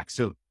you come back.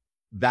 So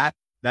that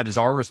is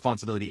our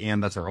responsibility.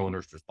 And that's our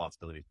owner's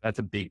responsibility. That's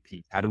a big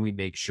piece. How do we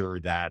make sure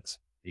that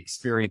the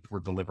experience we're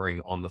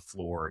delivering on the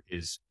floor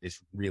is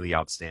really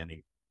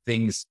outstanding?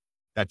 Things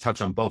that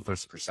touch on both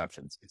those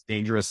perceptions. It's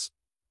dangerous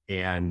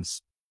and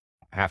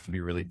have to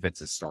be really fit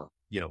to start.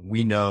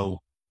 We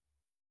know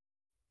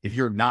if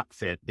you're not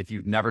fit, if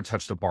you've never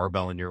touched a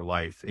barbell in your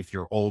life, if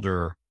you're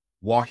older,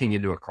 walking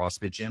into a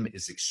CrossFit gym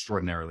is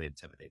extraordinarily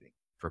intimidating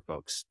for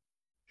folks.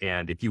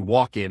 And if you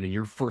walk in and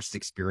your first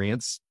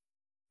experience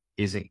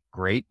isn't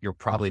great, you're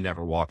probably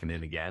never walking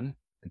in again.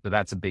 And so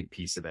that's a big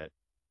piece of it.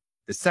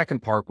 The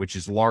second part, which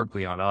is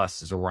largely on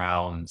us, is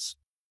around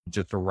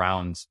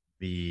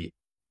the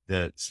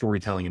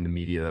storytelling in the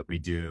media that we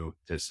do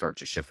to start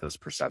to shift those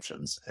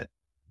perceptions.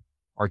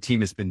 Our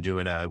team has been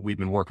we've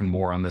been working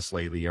more on this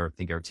lately. I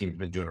think our team's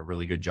been doing a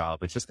really good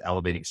job. It's just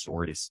elevating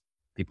stories,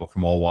 people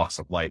from all walks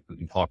of life who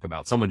can talk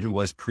about someone who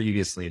was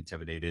previously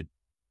intimidated,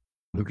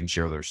 who can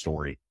share their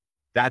story.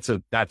 That's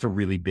a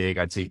really big,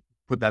 I'd say,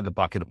 put that in the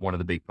bucket of one of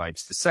the big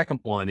fights. The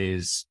second one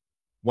is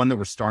one that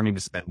we're starting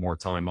to spend more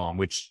time on,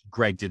 which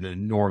Greg did an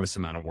enormous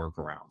amount of work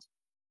around,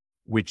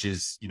 which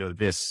is,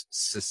 this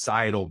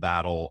societal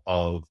battle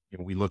of,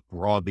 we look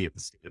broadly at the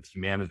state of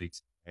humanity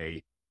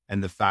today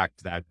and the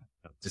fact that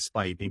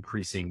despite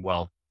increasing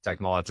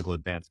technological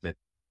advancement,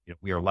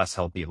 we are less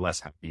healthy,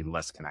 less happy,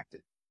 less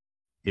connected.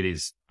 It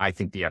is, I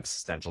think, the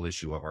existential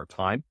issue of our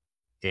time.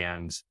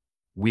 And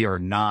we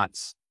have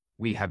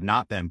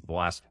not been for the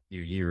last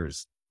few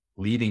years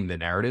leading the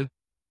narrative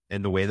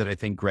in the way that I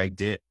think Greg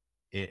did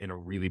in a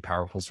really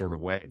powerful sort of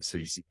way. So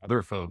you see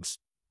other folks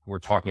who are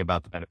talking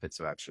about the benefits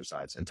of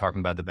exercise and talking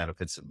about the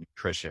benefits of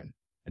nutrition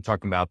and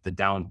talking about the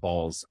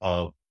downfalls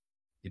of,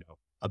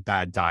 a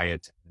bad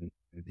diet and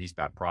these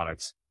bad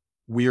products.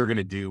 We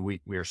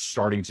are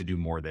starting to do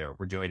more there.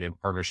 We're doing it in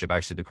partnership.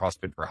 Actually, the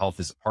CrossFit for Health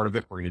is a part of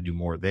it. We're going to do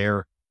more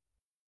there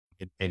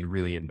and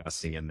really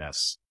investing in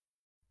this.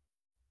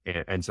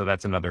 And so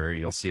that's another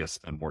area you'll see us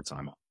spend more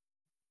time on.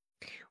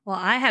 Well,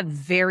 I have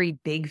very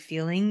big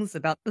feelings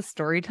about the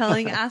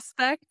storytelling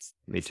aspect.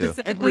 Me too.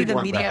 Specifically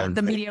the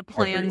media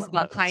plans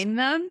behind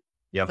them.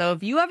 Yep. So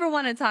if you ever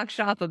want to talk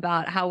shop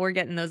about how we're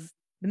getting the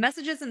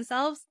messages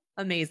themselves,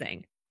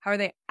 amazing. How are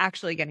they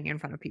actually getting in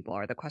front of people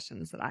are the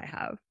questions that I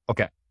have.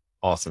 Okay.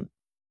 Awesome.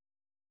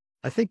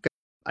 I think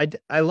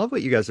I love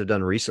what you guys have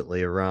done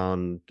recently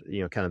around,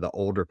 kind of the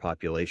older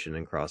population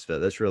in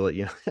CrossFit. That's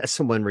really, as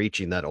someone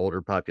reaching that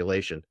older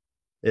population,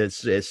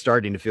 it's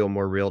starting to feel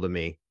more real to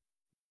me.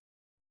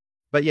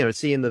 But,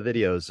 seeing the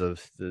videos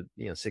of the,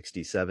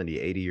 60, 70,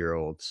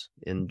 80-year-olds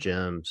in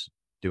gyms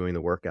doing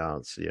the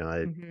workouts,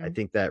 I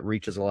think that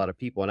reaches a lot of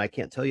people. And I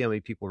can't tell you how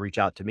many people reach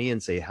out to me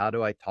and say, how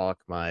do I talk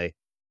my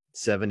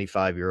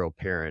 75-year-old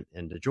parent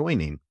into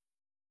joining?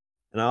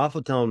 And I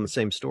often tell them the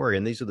same story.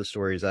 And these are the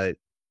stories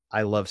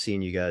I love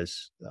seeing you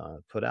guys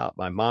put out.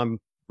 My mom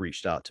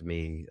reached out to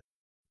me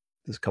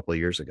this a couple of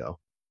years ago,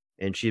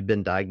 and she had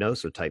been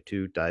diagnosed with type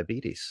 2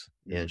 diabetes,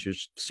 and she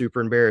was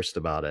super embarrassed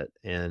about it.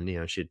 And,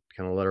 she'd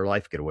kind of let her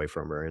life get away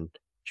from her. And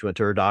she went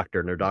to her doctor,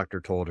 and her doctor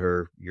told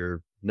her,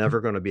 you're never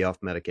going to be off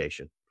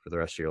medication for the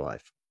rest of your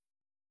life.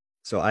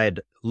 So I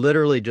had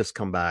literally just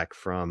come back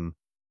from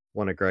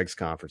one of Greg's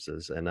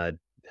conferences, and I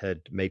had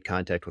made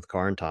contact with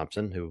Karen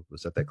Thompson, who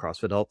was at that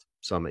CrossFit Health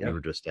Summit you were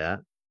just at.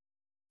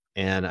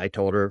 And I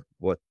told her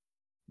what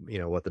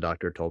the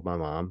doctor told my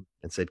mom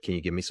and said, can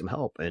you give me some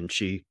help? And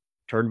she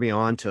turned me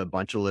on to a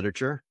bunch of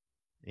literature,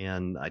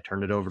 and I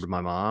turned it over to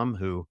my mom,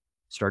 who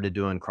started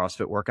doing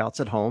CrossFit workouts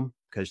at home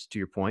because, to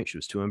your point, she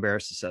was too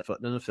embarrassed to set foot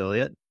in an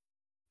affiliate,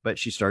 but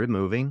she started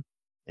moving,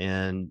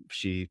 and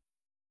she,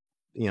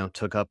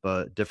 took up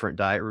a different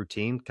diet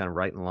routine, kind of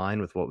right in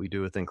line with what we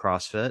do within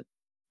CrossFit.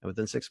 And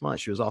within 6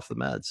 months, she was off the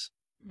meds.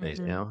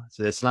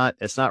 So it's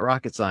not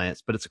rocket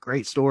science, but it's a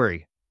great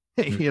story.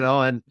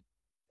 And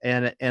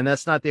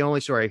that's not the only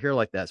story I hear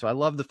like that. So I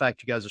love the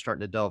fact you guys are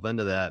starting to delve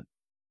into that.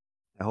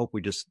 I hope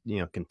we just,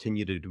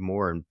 continue to do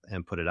more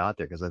and put it out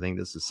there, because I think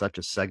this is such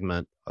a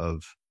segment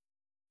of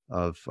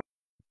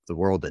the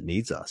world that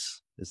needs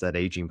us, is that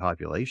aging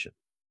population.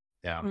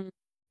 Yeah.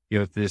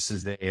 This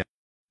is the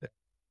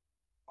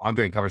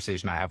ongoing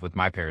conversation I have with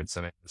my parents.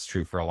 I mean, it's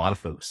true for a lot of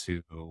folks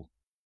who,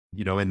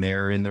 in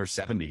their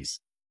 70s,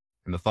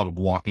 and the thought of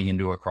walking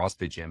into a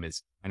CrossFit gym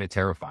is kind of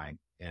terrifying.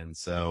 And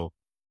so,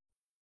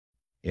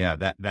 yeah,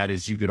 that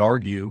is, you could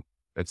argue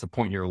that's a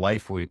point in your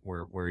life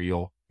where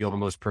you'll feel the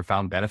most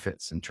profound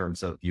benefits in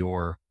terms of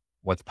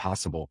what's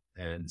possible.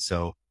 And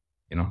so,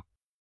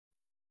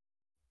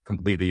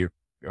 completely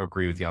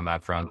agree with you on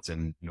that front.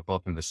 And,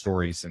 both in the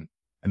stories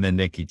and then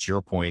Nikki, to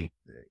your point,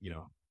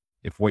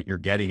 if what you're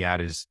getting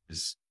at is,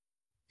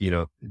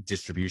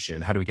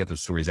 distribution, how do we get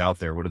those stories out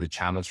there? What are the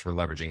channels for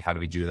leveraging? How do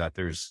we do that?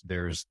 There's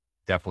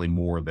definitely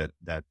more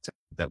that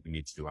we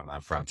need to do on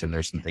that front. And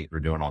there's some things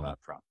we're doing on that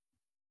front.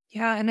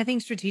 Yeah. And I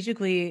think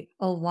strategically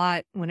a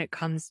lot when it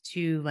comes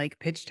to like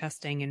pitch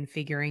testing and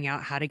figuring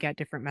out how to get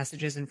different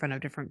messages in front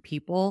of different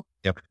people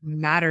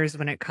matters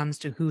when it comes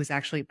to who's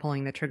actually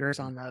pulling the triggers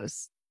on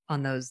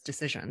those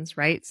decisions.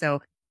 Right.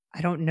 So I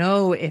don't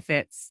know if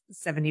it's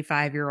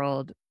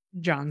 75-year-old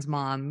John's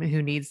mom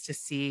who needs to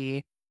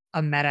see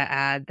a meta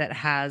ad that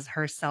has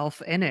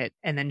herself in it,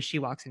 and then she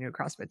walks into a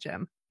CrossFit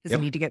gym. Does it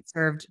need to get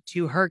served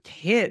to her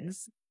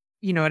kids?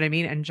 You know what I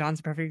mean? And John's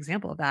a perfect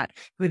example of that,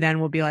 who then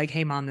will be like,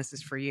 hey mom, this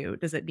is for you.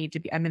 Does it need to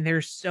be? I mean, there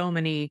are so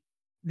many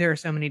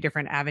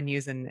different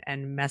avenues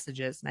and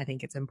messages. And I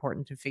think it's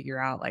important to figure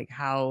out like,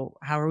 how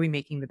are we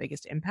making the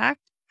biggest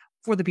impact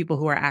for the people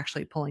who are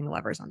actually pulling the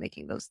levers on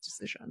making those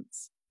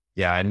decisions?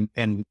 Yeah.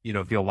 And,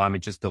 if you allow me,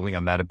 just building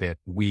on that a bit,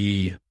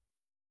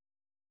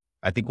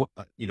 I think,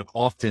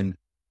 often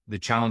the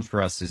challenge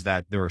for us is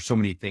that there are so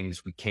many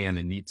things we can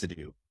and need to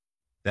do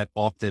that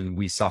often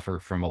we suffer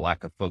from a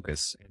lack of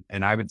focus.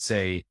 And I would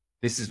say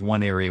this is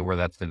one area where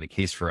that's been the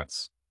case for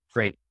us.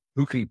 Right?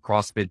 Who can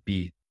CrossFit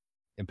be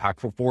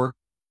impactful for?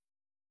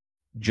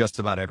 Just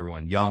about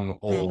everyone, young,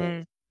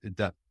 old.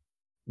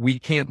 We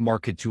can't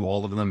market to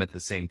all of them at the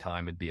same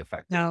time and be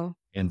effective. No.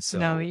 And so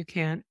no, you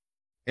can't.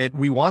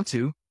 We want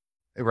to,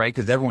 right?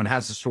 Because everyone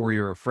has a story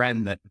or a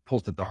friend that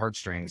pulls at the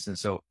heartstrings. And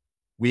so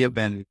we have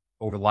been,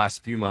 over the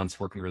last few months,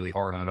 working really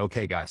hard on,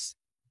 okay, guys,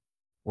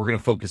 we're going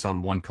to focus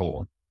on one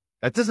cohort.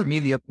 That doesn't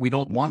mean we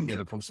don't want the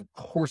other folks. Of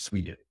course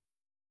we do.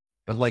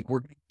 But we're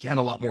going to get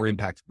a lot more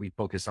impact if we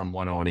focus on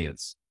one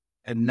audience.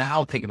 And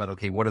now think about,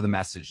 okay, what are the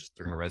messages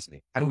that are going to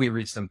resonate? How do we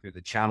reach them through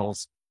the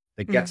channels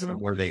that gets them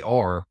where they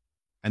are?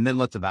 And then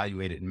let's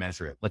evaluate it and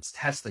measure it. Let's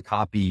test the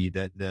copy,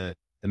 the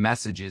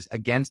messages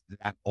against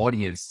that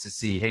audience to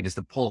see, hey, does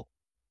the pull?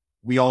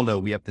 We all know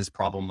we have this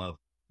problem of,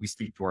 we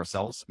speak to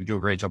ourselves. We do a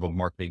great job of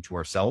marketing to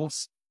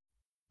ourselves.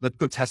 Let's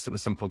go test it with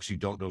some folks who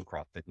don't know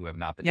CrossFit, who have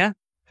not been in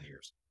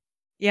years.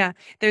 Yeah.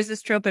 There's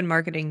this trope in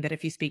marketing that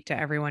if you speak to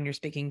everyone, you're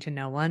speaking to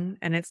no one.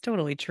 And it's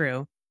totally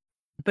true.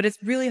 But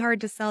it's really hard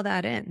to sell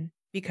that in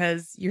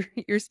because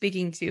you're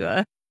speaking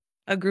to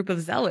a group of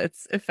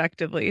zealots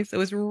effectively.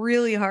 So it's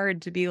really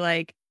hard to be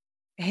like,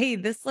 hey,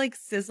 this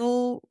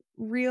sizzle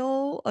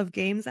reel of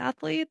games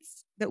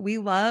athletes that we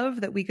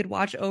love, that we could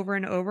watch over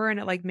and over, and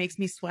it makes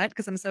me sweat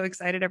because I'm so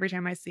excited every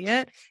time I see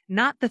it.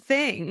 Not the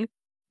thing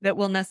that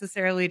will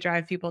necessarily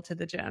drive people to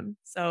the gym.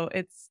 So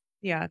it's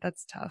Yeah,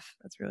 that's tough.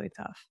 That's really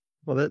tough.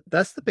 Well,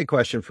 that's the big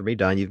question for me,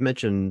 Don. You've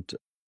mentioned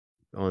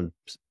on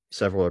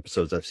several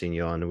episodes I've seen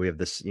you on, we have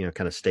this,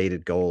 kind of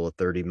stated goal of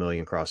 30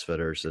 million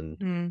CrossFitters,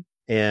 Mm.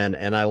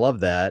 and I love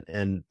that.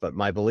 But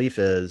my belief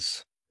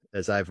is,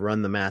 as I've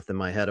run the math in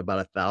my head about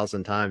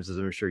 1,000 times, as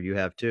I'm sure you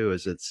have too,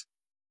 is it's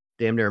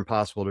damn near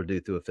impossible to do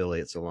through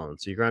affiliates alone.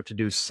 So you're gonna have to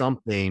do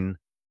something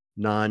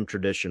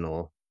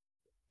non-traditional,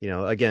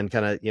 again,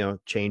 kind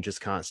of, change is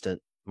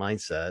constant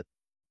mindset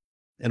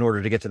in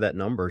order to get to that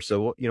number.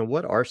 So,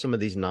 what are some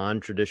of these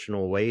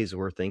non-traditional ways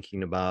we're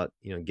thinking about,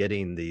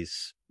 getting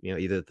these,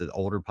 either the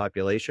older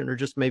population or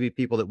just maybe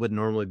people that would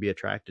normally be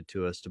attracted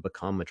to us to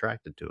become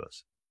attracted to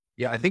us?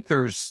 Yeah, I think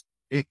there's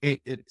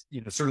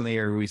certainly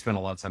area we spend a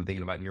lot of time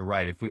thinking about. And you're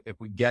right. If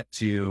we get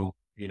to,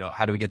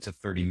 how do we get to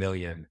 30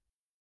 million?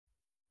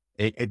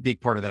 A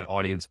big part of that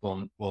audience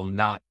will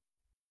not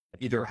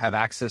either have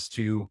access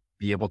to,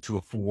 be able to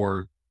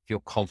afford, feel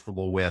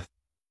comfortable with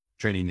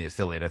training the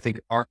affiliate. I think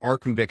our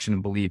conviction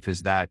and belief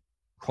is that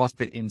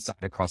CrossFit inside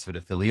a CrossFit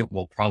affiliate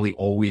will probably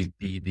always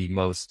be the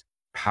most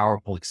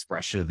powerful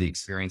expression of the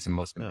experience and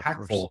most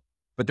impactful.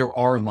 But there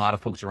are a lot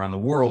of folks around the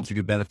world who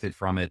could benefit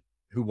from it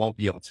who won't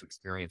be able to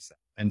experience that.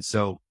 And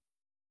so,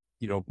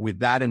 with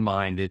that in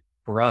mind,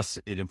 for us,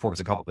 it informs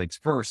a couple of things.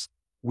 First,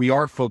 we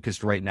are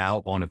focused right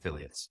now on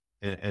affiliates.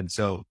 And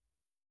so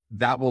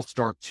that will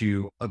start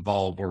to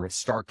evolve, or we'll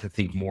start to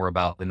think more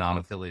about the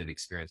non-affiliate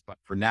experience. But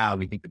for now,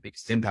 we think the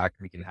biggest impact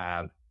we can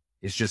have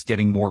is just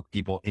getting more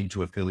people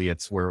into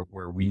affiliates where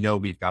we know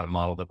we've got a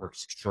model that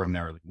works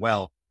extraordinarily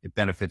well. It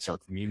benefits our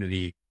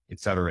community, et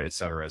cetera, et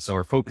cetera. So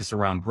our focus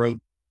around growth,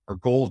 our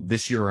goal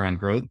this year around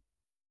growth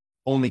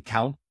only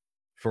count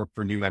for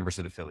new members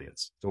and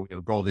affiliates. So we have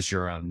a goal this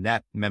year around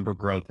net member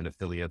growth and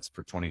affiliates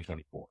for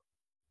 2024.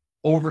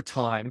 Over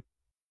time,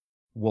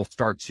 we'll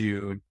start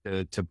to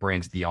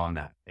branch beyond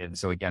that. And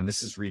so again,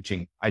 this is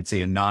reaching, I'd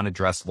say, a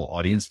non-addressable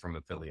audience from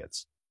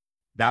affiliates.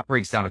 That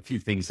breaks down a few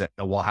things that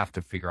we'll have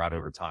to figure out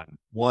over time.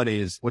 One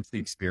is, what's the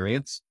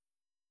experience?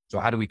 So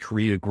how do we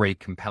create a great,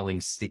 compelling,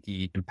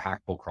 sticky,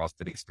 impactful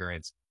CrossFit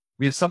experience?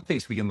 We have some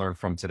things we can learn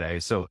from today.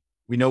 So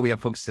we know we have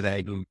folks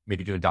today who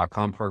maybe do a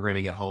 .com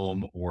programming at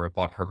home or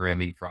bought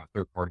programming from a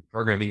third-party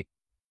programming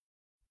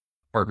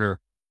partner.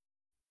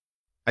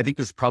 I think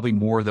there's probably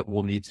more that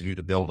we'll need to do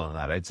to build on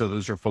that. And so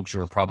those are folks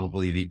who are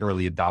probably the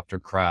early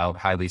adopter crowd,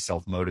 highly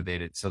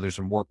self-motivated. So there's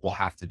some work we'll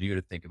have to do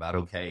to think about,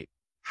 okay,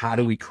 how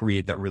do we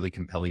create that really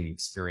compelling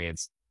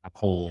experience at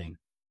home,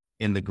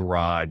 in the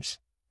garage,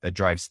 that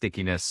drives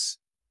stickiness,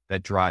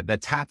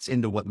 that taps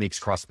into what makes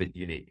CrossFit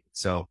unique.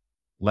 So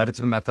leverage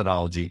the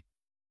methodology,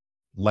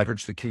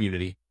 leverage the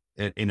community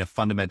in a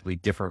fundamentally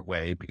different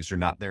way because you're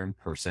not there in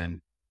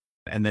person,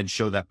 and then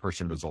show that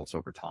person results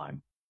over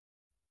time.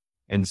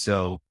 And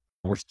so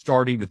we're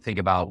starting to think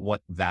about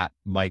what that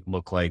might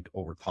look like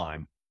over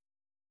time.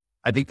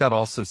 I think that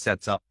also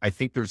sets up, I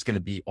think there's going to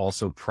be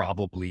also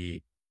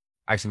probably,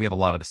 actually we have a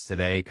lot of this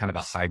today, kind of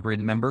a hybrid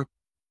member,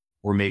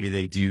 where maybe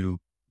they do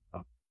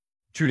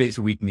 2 days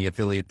a week in the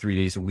affiliate, 3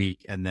 days a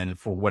week. And then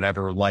for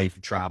whatever life,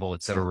 travel,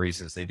 et cetera,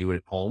 reasons, they do it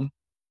at home.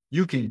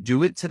 You can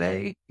do it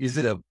today. Is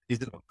it a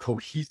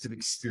cohesive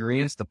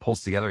experience that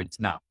pulls together? It's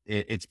not.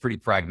 It's pretty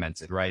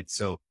fragmented, right?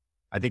 So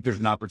I think there's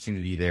an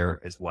opportunity there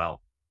as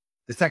well.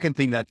 The second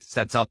thing that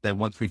sets up then,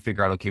 once we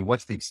figure out, okay,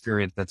 what's the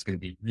experience that's going to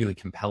be really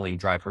compelling,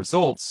 drive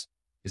results,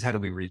 is how do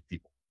we reach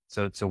people?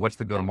 So what's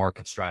the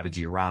go-to-market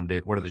strategy around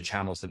it? What are the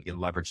channels that get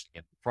leveraged to get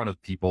in front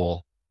of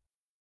people?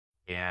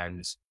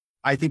 And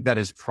I think that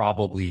is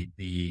probably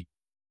the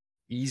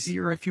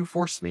easier, if you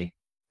force me,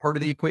 part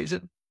of the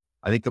equation.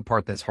 I think the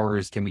part that's harder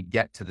is, can we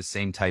get to the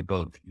same type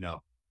of,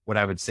 what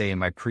I would say in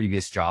my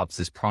previous jobs,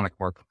 this product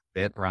market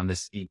fit around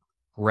this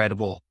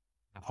incredible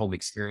home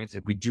experience.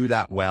 If we do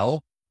that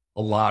well,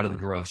 a lot of the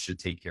growth should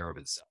take care of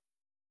itself.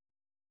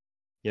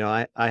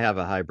 I have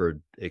a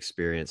hybrid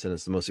experience, and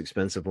it's the most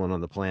expensive one on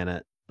the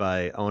planet,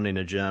 by owning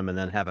a gym and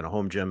then having a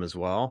home gym as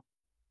well.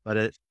 But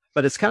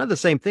it's kind of the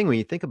same thing when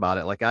you think about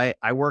it. Like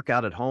I work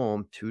out at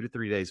home 2 to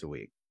 3 days a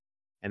week,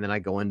 and then I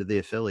go into the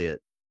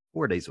affiliate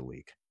 4 days a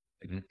week.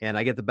 Mm-hmm. And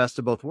I get the best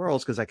of both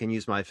worlds because I can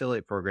use my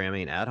affiliate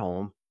programming at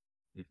home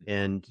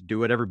and do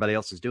what everybody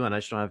else is doing. I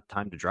just don't have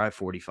time to drive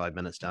 45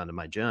 minutes down to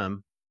my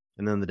gym.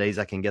 And then the days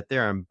I can get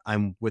there,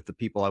 I'm with the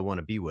people I want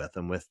to be with.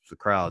 I'm with the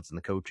crowds and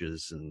the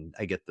coaches, and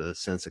I get the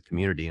sense of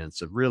community. And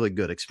it's a really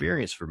good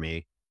experience for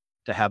me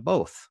to have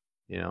both,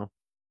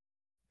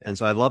 And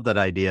so I love that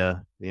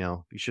idea.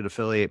 You should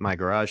affiliate my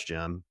garage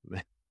gym,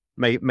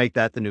 make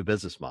that the new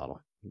business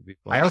model.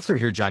 I also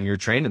hear, John, you're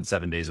training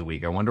 7 days a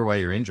week. I wonder why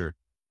you're injured.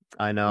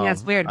 I know. Yeah,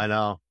 it's weird. I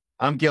know.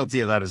 I'm guilty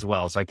of that as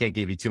well. So I can't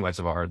give you too much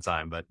of a hard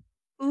time, but.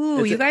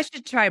 Ooh, you guys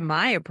should try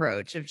my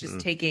approach of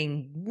just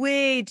taking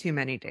way too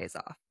many days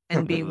off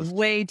and being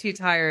way too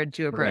tired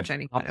to approach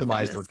any kind of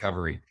optimized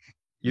recovery.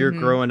 You're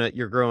growing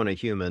a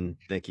human,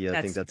 Nikki.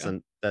 I think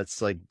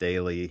that's like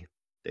daily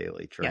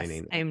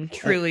training. Yes, I'm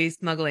truly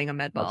smuggling a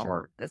med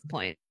ball at this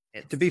point.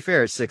 To be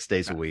fair, it's 6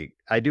 days a week.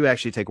 I do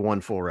actually take one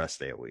full rest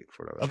day a week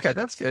for those. Okay,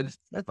 that's good.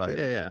 That's good.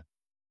 Yeah.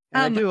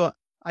 And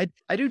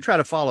I do try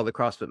to follow the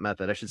CrossFit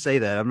method. I should say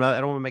that. I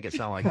don't want to make it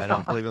sound like I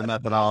don't believe in the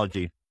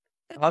methodology.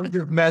 I'm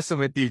just messing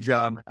with you,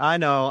 John. I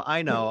know.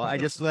 I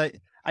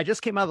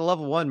just came out of the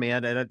level 1,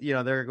 man. And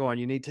they're going,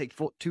 you need to take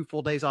 2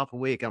 full days off a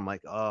week. I'm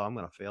like, oh, I'm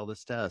going to fail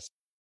this test.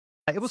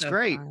 It was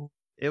great. Fun.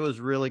 It was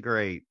really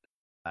great.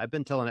 I've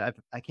been telling,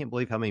 I can't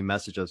believe how many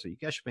messages. You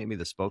guys should make me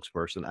the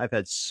spokesperson. I've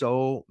had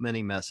so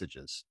many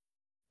messages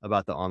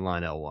about the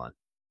online L1,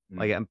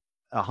 like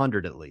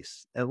 100 at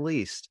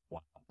least.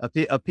 Wow.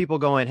 Of people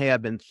going, hey,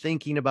 I've been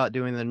thinking about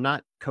doing them.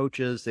 Not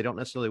coaches. They don't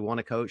necessarily want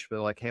to coach,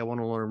 but like, hey, I want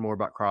to learn more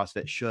about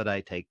CrossFit. Should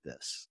I take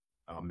this?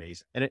 Oh,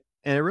 amazing. And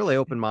it really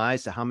opened my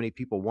eyes to how many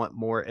people want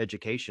more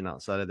education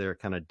outside of their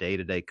kind of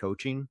day-to-day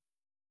coaching,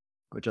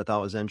 which I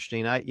thought was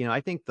interesting. I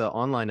think the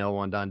online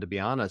L1, Don, to be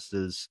honest,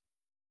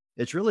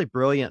 it's really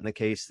brilliant in the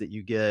case that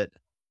you get.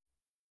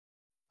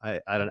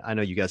 I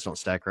know you guys don't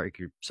stack rank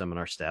your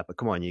seminar staff, but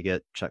come on, you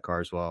get Chuck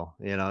Carswell.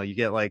 You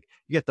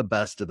get the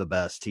best of the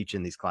best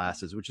teaching these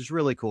classes, which is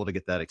really cool to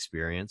get that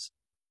experience.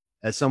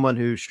 As someone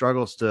who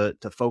struggles to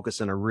focus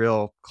in a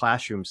real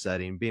classroom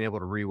setting, being able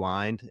to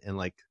rewind and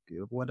like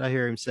what I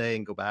hear him say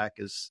and go back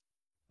is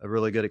a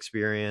really good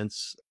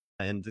experience,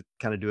 and to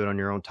kind of do it on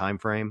your own time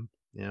frame.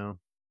 And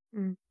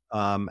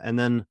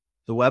then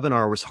the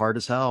webinar was hard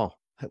as hell.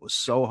 It was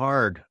so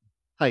hard.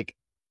 Like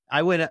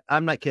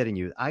I'm not kidding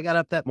you. I got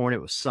up that morning.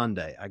 It was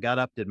Sunday. I got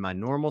up, did my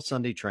normal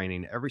Sunday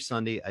training. Every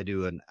Sunday I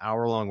do an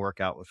hour-long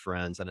workout with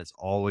friends, and it's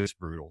always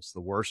brutal. It's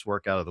the worst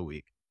workout of the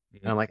week.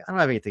 And I'm like, I don't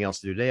have anything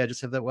else to do today. I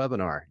just have that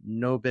webinar.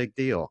 No big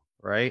deal.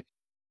 Right.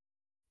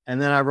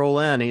 And then I roll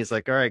in. He's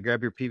like, all right,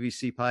 grab your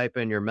PVC pipe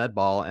and your med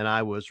ball. And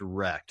I was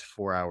wrecked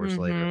 4 hours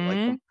later,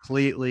 like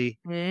completely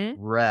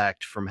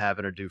wrecked from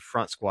having to do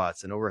front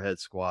squats and overhead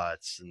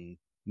squats and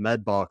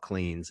med ball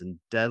cleans and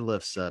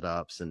deadlift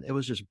setups. And it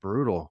was just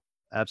brutal.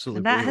 Absolutely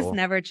And that brutal. has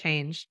never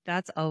changed.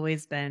 That's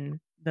always been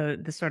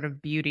the sort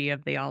of beauty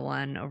of the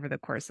L1 over the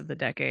course of the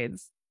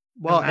decades.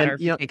 Well, no matter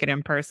and if you take it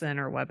in person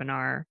or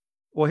webinar.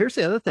 Well, here's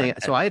the other thing.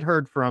 So I had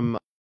heard from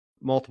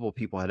multiple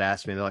people had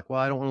asked me, they're like,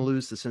 well, I don't want to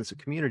lose the sense of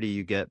community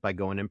you get by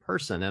going in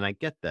person. And I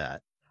get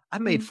that. I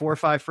made 4 or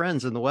 5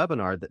 friends in the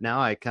webinar that now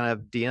I kind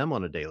of DM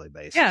on a daily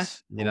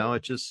basis. Yeah.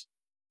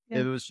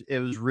 It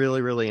was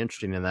really, really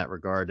interesting in that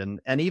regard.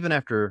 And even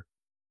after,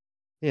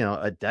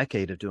 a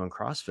decade of doing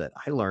CrossFit,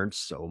 I learned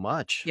so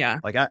much. Yeah.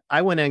 Like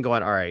I went in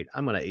going, all right,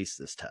 I'm going to ace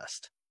this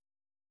test.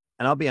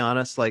 And I'll be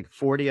honest, like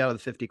 40 out of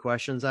the 50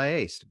 questions I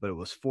aced, but it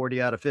was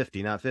 40 out of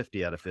 50, not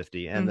 50 out of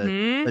 50. And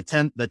the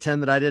 10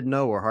 that I didn't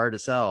know were hard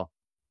as hell.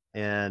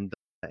 And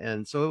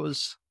so it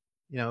was,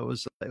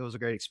 it was a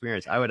great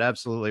experience. I would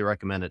absolutely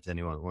recommend it to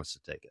anyone who wants to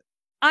take it.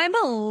 I'm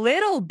a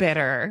little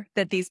bitter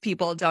that these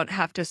people don't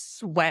have to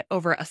sweat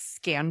over a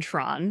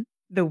Scantron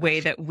the way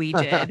that we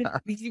did.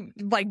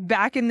 Like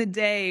back in the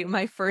day,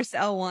 my first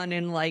L1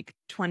 in like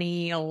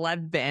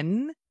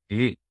 2011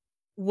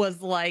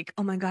 was like,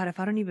 oh my God, if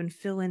I don't even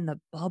fill in the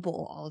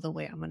bubble all the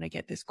way, I'm going to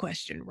get this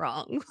question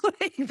wrong.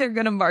 Like they're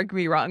going to mark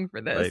me wrong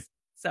for this. Right.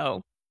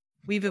 So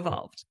we've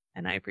evolved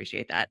and I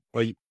appreciate that.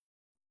 Well,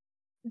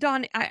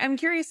 Don, I'm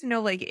curious to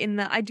know, like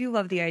I do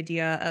love the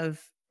idea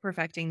of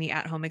perfecting the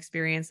at-home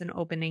experience and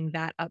opening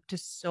that up to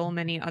so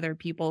many other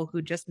people who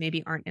just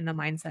maybe aren't in the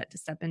mindset to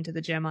step into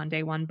the gym on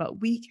day one, but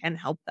we can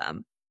help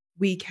them.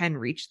 We can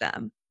reach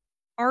them.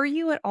 Are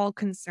you at all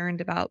concerned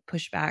about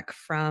pushback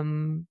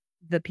from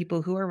the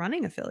people who are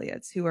running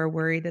affiliates, who are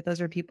worried that those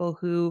are people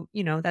who,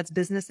 that's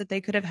business that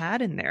they could have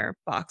had in their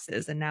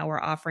boxes, and now we're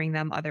offering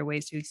them other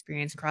ways to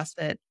experience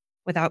CrossFit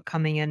without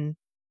coming and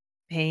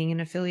paying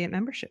an affiliate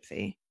membership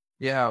fee?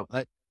 Yeah,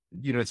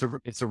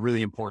 it's a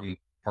really important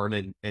part,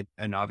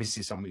 and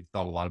obviously something we've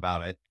thought a lot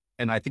about it.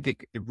 And I think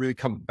it really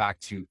comes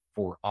back to,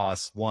 for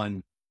us,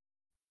 one,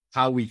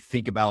 how we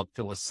think about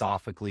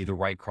philosophically the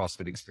right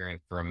CrossFit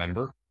experience for a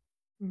member.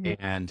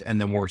 And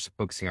then we're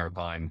focusing our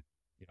time,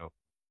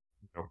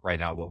 right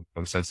now.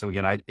 So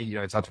again, I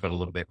talked about it a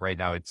little bit. Right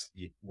now,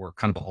 we're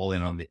kind of all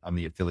in on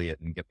the affiliate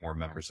and get more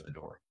members in the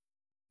door.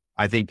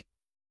 I think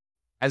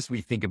as we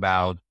think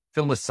about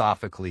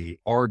philosophically,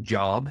 our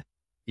job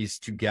is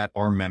to get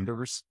our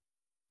members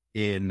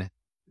in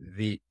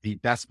the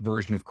best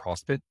version of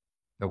CrossFit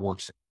that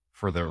works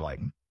for their life.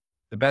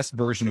 The best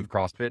version of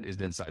CrossFit is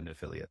inside an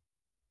affiliate.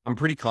 I'm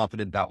pretty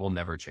confident that will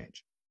never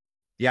change.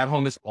 The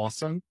at-home is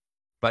awesome,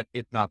 but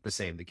it's not the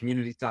same. The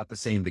community is not the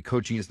same. The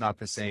coaching is not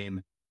the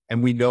same.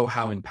 And we know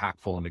how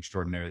impactful and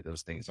extraordinary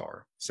those things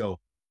are. So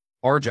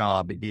our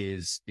job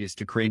is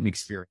to create an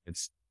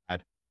experience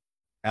that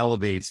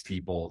elevates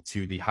people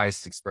to the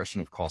highest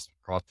expression of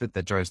CrossFit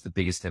that drives the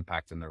biggest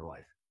impact in their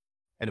life.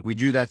 And if we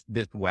do that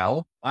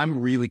well, I'm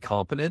really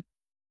confident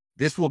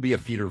this will be a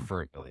feeder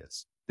for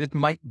affiliates. This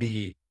might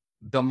be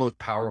the most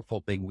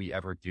powerful thing we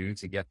ever do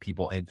to get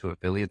people into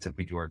affiliates if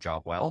we do our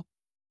job well.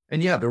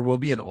 And yeah, there will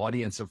be an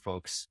audience of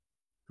folks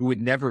who would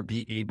never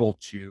be able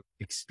to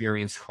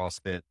experience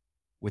CrossFit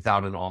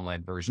without an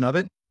online version of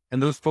it.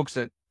 And those folks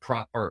that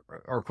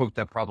are folks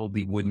that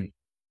probably wouldn't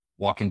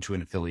walk into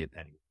an affiliate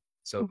anyway.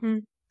 So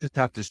just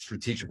have to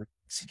strategically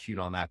execute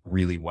on that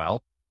really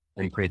well.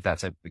 and create that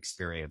type of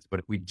experience. But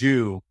if we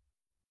do,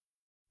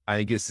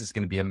 I guess this is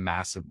going to be a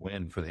massive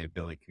win for the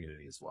ability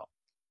community as well.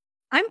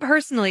 I'm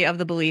personally of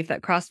the belief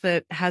that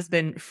CrossFit has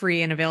been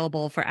free and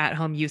available for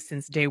at-home use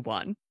since day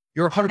one.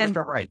 You're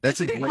 100% right.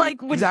 That's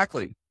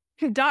exactly.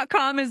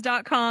 .com is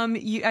 .com.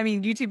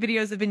 YouTube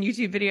videos have been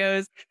YouTube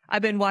videos.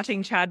 I've been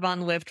watching Chad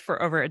Von Lift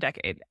for over a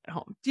decade at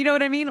home. Do you know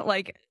what I mean?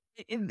 Like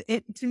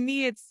to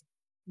me, it's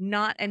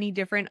not any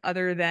different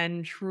other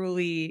than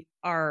truly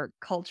our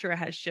culture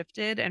has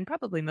shifted, and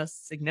probably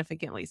most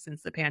significantly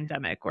since the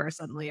pandemic, where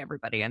suddenly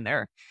everybody and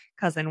their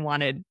cousin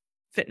wanted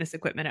fitness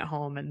equipment at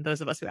home. And those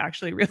of us who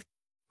actually really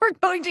were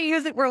going to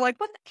use it were like,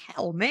 what the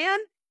hell, man?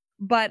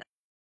 But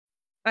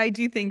I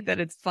do think that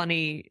it's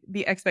funny.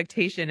 The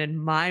expectation in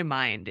my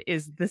mind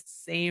is the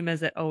same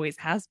as it always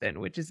has been,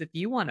 which is if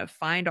you want to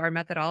find our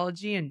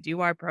methodology and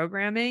do our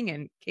programming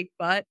and kick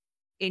butt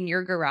in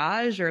your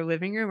garage or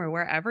living room or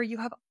wherever, you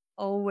have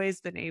always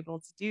been able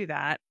to do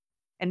that.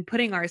 And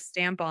putting our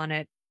stamp on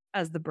it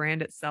as the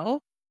brand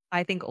itself,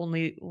 I think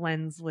only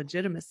lends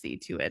legitimacy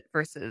to it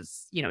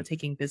versus,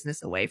 taking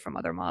business away from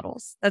other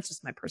models. That's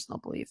just my personal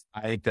belief.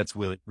 I think that's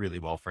really, really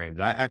well framed.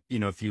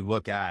 If you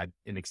look at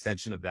an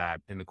extension of that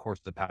in the course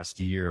of the past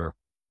year,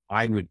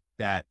 I would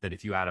bet that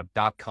if you add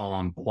a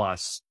 .com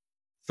plus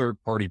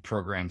third-party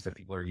programs that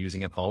people are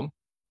using at home,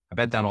 I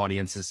bet that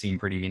audience has seen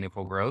pretty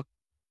meaningful growth.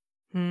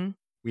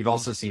 We've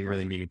also seen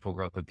really meaningful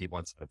growth with people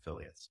inside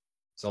affiliates.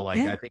 So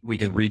I think we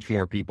can reach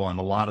more people, and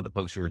a lot of the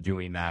folks who are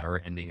doing that are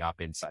ending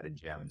up inside a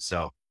gym.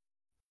 So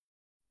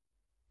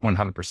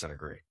 100%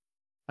 agree.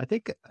 I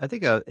think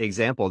an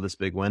example of this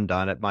big win,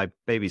 Don, my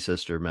baby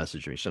sister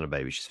messaged me. She's not a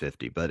baby, she's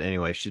 50, but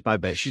anyway, she's my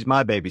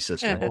baby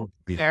sister.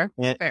 Fair.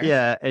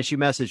 Yeah, and she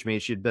messaged me.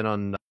 She'd been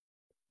on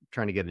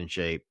trying to get in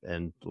shape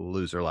and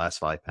lose her last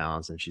 5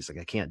 pounds, and she's like,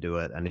 I can't do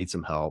it. I need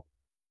some help.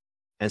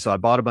 And so I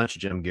bought a bunch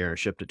of gym gear and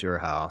shipped it to her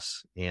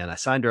house, and I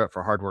signed her up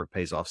for Hard Work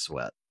Pays Off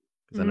Sweat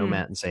because I know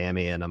Matt and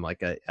Sammy, and I'm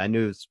like, I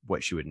knew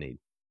what she would need.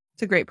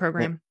 It's a great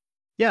program.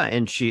 Yeah,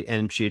 and she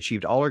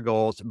achieved all her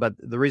goals. But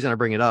the reason I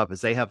bring it up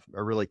is they have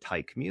a really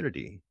tight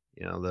community.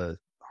 The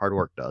Hard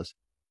Work does,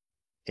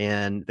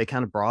 and they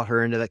kind of brought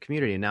her into that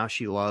community. And now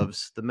she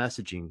loves the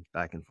messaging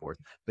back and forth.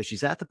 But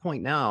she's at the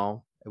point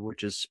now,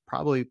 which is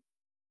probably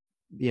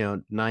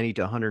 90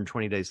 to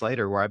 120 days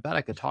later, where I bet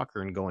I could talk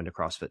her into going to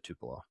CrossFit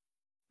Tupelo.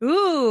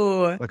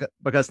 Ooh,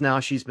 because now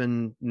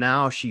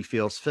she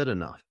feels fit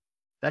enough.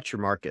 That's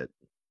your market.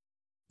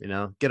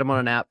 Get them on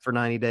an app for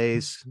 90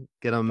 days.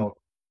 Get them.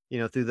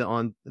 Through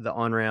the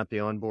on-ramp, the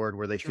onboard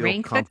where they feel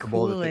drink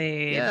comfortable. The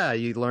Kool-Aid.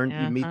 You learn,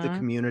 you meet the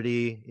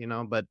community,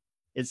 but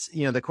it's,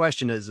 the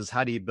question is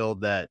how do you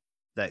build that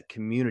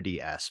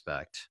community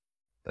aspect?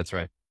 That's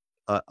right.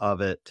 Of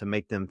it to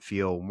make them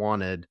feel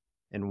wanted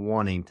and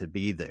wanting to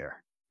be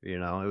there. It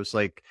was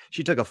like,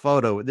 she took a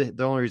photo.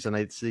 The only reason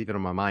it's even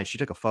on my mind, she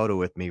took a photo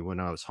with me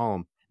when I was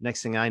home.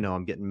 Next thing I know,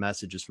 I'm getting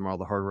messages from all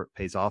the Hard Work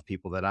Pays Off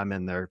people that I'm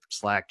in their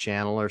Slack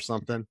channel or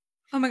something.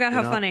 Oh my God,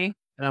 how funny.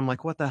 And I'm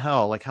like, what the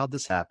hell? Like, how'd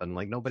this happen?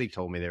 Like, nobody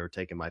told me they were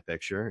taking my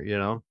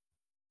picture,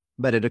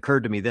 But it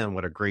occurred to me then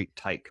what a great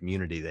tight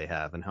community they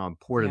have and how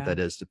important that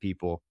is to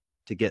people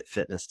to get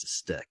fitness to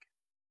stick.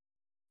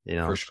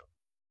 For sure.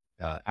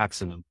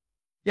 Absolutely.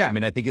 Yeah. I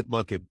mean, I think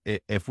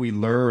if we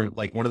learn,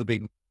 like one of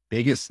the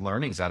biggest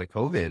learnings out of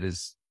COVID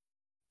is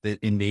the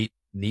innate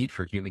need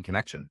for human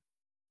connection.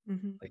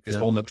 Like this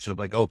whole notion of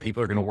like, oh,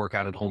 people are going to work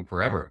out at home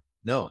forever.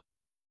 No,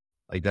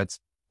 like that's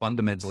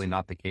fundamentally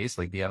not the case.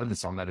 Like the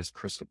evidence on that is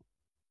crystal.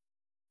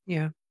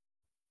 Yeah.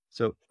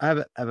 So I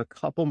have a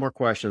couple more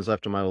questions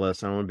left on my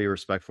list. I want to be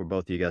respectful of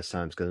both of you guys'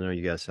 times because I know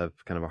you guys have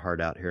kind of a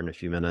hard out here in a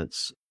few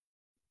minutes.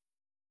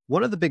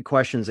 One of the big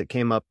questions that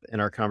came up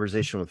in our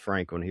conversation with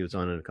Frank when he was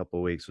on in a couple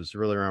of weeks was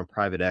really around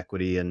private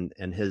equity, and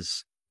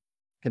his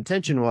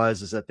contention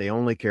is that they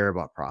only care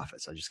about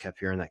profits. I just kept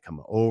hearing that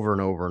come over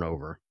and over and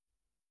over.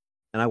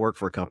 And I work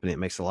for a company that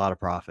makes a lot of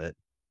profit,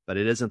 but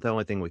it isn't the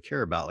only thing we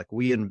care about. Like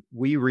we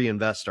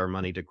reinvest our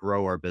money to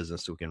grow our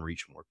business so we can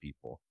reach more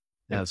people.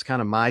 Now, it's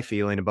kind of my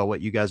feeling about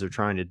what you guys are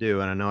trying to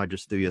do. And I know I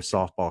just threw you a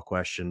softball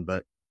question,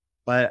 but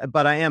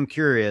I am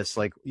curious,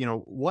 like,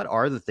 what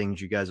are the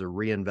things you guys are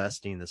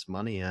reinvesting this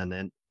money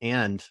in?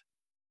 And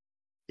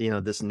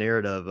this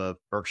narrative of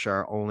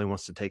Berkshire only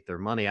wants to take their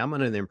money. I'm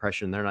under the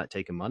impression they're not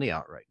taking money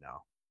out right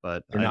now,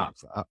 but they're not.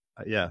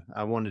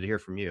 I wanted to hear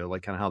from you,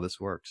 like kind of how this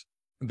works.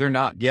 They're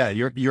not. Yeah,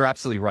 you're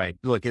absolutely right.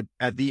 Look,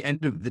 at the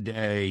end of the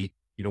day,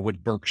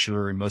 what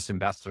Berkshire and most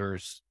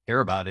investors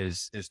care about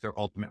is their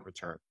ultimate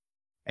return.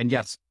 And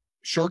yes,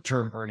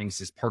 short-term earnings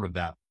is part of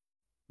that,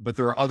 but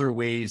there are other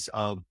ways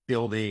of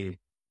building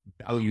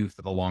value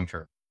for the long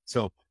term.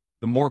 So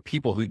the more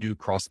people who do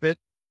CrossFit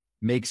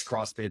makes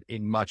CrossFit a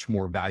much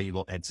more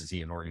valuable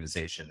entity and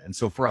organization. And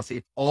so for us,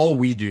 if all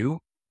we do,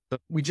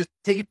 we just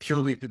take it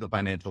purely through the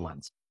financial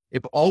lens.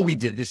 If all we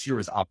did this year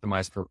is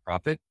optimize for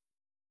profit,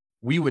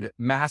 we would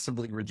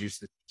massively reduce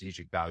the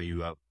strategic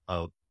value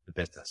of the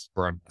business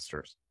for our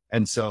investors.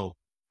 And so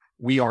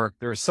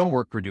there is some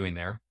work we're doing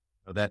there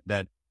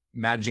that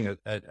managing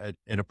an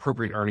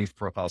appropriate earnings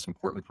profile is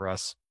important for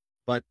us.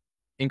 But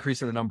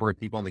increasing the number of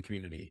people in the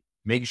community,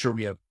 making sure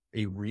we have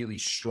a really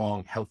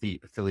strong, healthy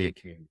affiliate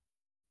community,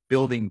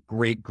 building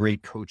great,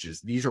 great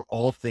coaches. These are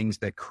all things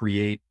that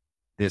create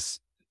this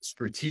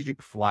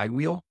strategic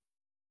flywheel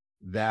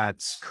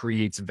that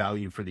creates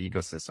value for the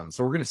ecosystem.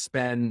 So we're going to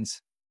spend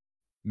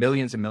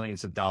millions and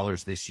millions of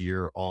dollars this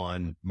year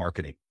on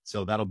marketing.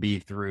 So that'll be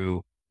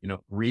through,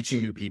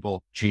 reaching new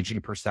people,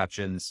 changing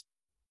perceptions.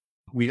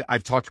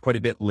 I've talked quite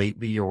a bit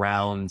lately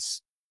around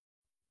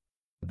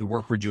the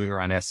work we're doing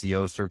around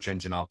SEO, search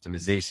engine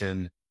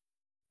optimization.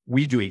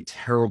 We do a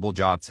terrible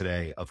job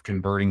today of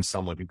converting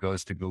someone who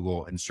goes to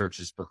Google and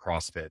searches for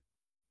CrossFit.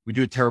 We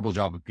do a terrible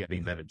job of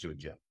getting them into a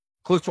gym.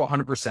 Close to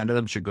 100% of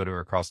them should go to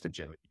a CrossFit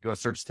gym. If you go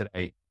search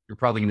today, you're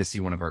probably going to see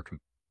one of our.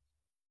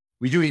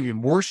 We do an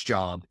even worse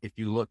job if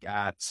you look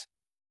at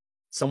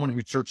someone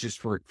who searches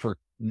for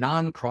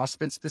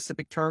non-CrossFit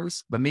specific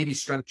terms, but maybe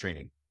strength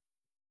training.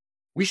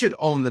 We should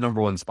own the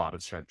number one spot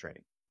of strength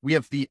training. We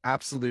have the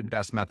absolute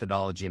best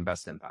methodology and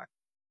best impact.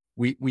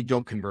 We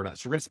don't convert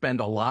us. We're going to spend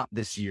a lot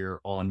this year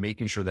on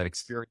making sure that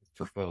experience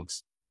for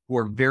folks who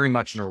are very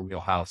much in our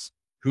wheelhouse,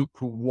 who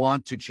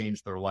want to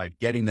change their life,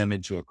 getting them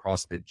into a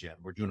CrossFit gym.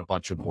 We're doing a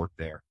bunch of work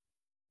there.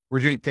 We're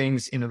doing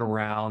things in and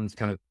around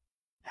kind of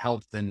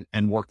health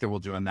and work that we'll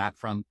do on that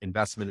front,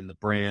 investment in the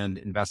brand,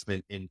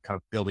 investment in kind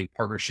of building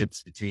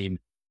partnerships between,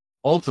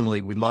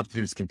 ultimately, we'd love to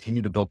do is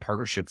continue to build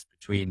partnerships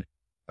between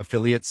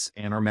affiliates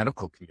and our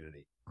medical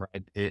community,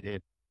 right?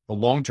 The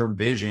long-term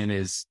vision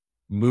is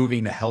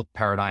moving the health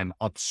paradigm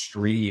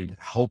upstream to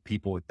help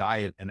people with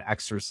diet and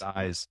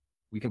exercise.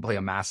 We can play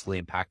a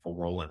massively impactful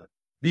role in it.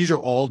 These are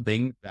all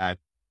things that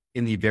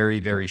in the very,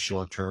 very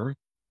short term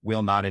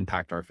will not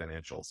impact our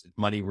financials. It's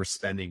money we're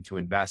spending to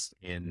invest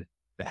in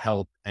the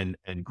health and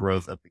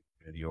growth of the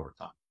community over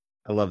time.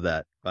 I love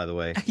that, by the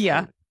way.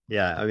 Yeah.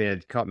 Yeah. I mean,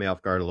 it caught me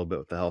off guard a little bit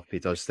with the health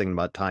piece. I was thinking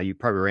about Tom. You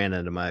probably ran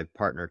into my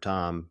partner,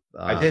 Tom.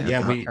 I did.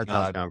 Yeah.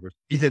 Conference.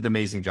 He did an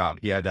amazing job.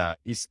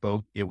 He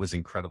spoke. It was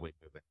incredibly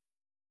moving.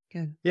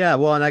 Good. Yeah.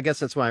 Well, and I guess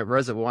that's why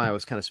I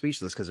was kind of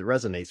speechless, because it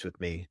resonates with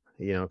me,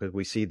 because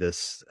we see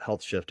this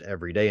health shift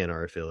every day in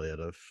our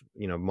affiliate of,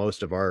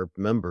 most of our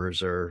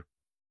members are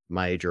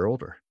my age or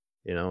older,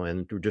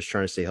 and we're just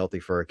trying to stay healthy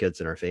for our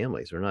kids and our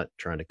families. We're not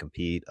trying to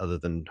compete other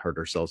than hurt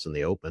ourselves in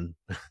the open,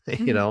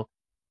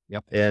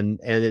 Yep. And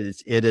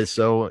it is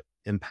so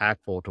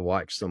impactful to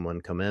watch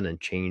someone come in and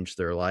change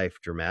their life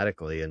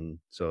dramatically. And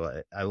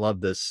so I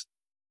love this,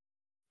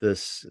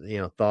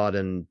 thought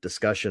and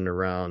discussion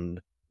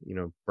around,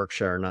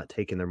 Berkshire not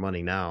taking their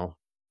money now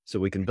so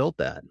we can build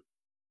that.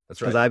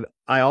 That's right. Because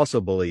I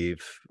also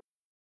believe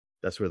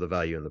that's where the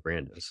value in the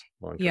brand is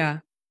long term. Yeah,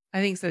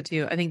 I think so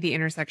too. I think the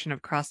intersection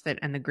of CrossFit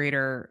and the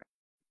greater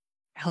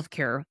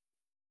healthcare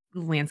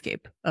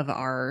landscape of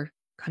our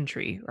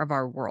country, of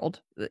our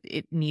world,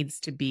 it needs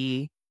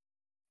to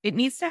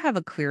have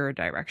a clearer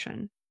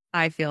direction.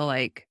 I feel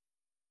like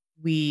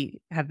we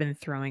have been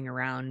throwing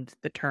around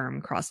the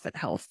term CrossFit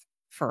health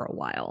for a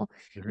while,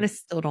 and I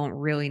still don't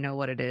really know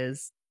what it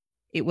is.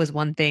 It was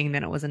one thing,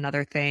 then it was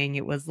another thing.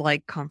 It was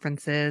like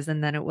conferences,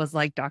 and then it was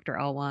like Dr.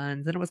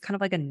 L1s, and it was kind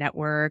of like a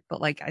network,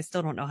 but like I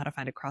still don't know how to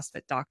find a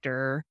CrossFit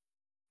doctor.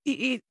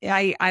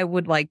 I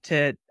would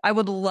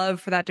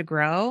love for that to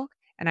grow,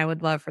 and I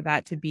would love for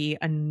that to be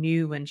a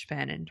new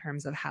linchpin in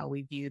terms of how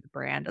we view the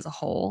brand as a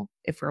whole.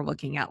 If we're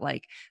looking at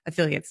like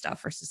affiliate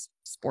stuff versus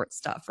sports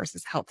stuff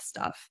versus health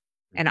stuff.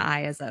 And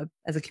I, as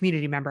a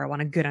community member, I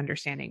want a good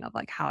understanding of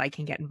like how I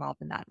can get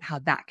involved in that and how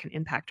that can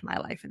impact my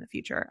life in the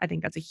future. I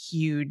think that's a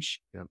huge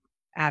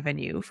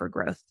avenue for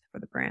growth for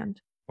the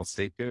brand. Well,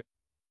 stay tuned.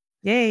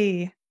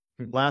 Yay.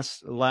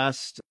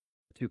 Last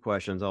two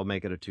questions. I'll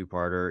make it a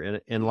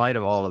two-parter. In light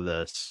of all of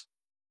this,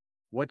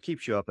 what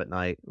keeps you up at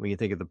night when you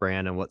think of the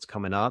brand and what's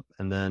coming up?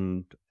 And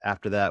then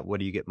after that, what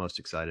do you get most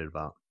excited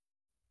about?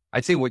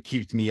 I'd say what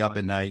keeps me up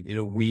at night,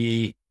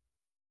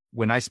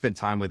 when I spend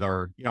time with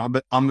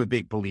I'm a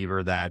big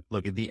believer that,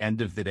 look, at the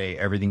end of the day,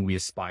 everything we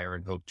aspire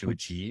and hope to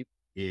achieve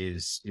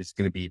is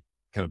going to be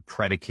kind of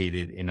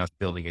predicated in us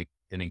building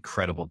an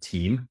incredible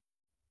team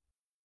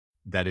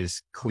that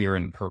is clear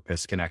in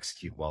purpose, can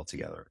execute well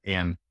together.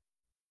 And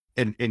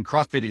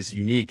CrossFit is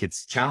unique.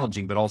 It's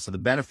challenging, but also the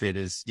benefit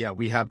is,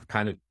 we have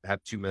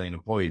 2 million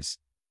employees.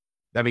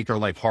 That makes our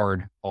life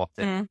hard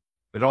often,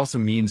 but it also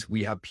means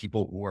we have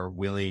people who are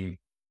willing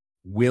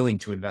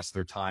to invest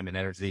their time and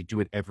energy. They do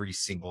it every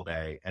single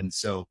day. And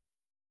so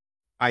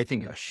I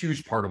think a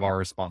huge part of our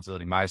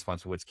responsibility, my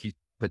responsibility, what's keep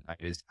at night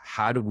is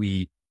how do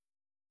we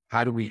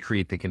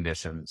create the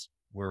conditions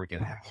where we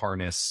can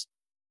harness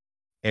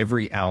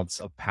every ounce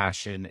of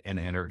passion and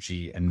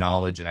energy and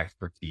knowledge and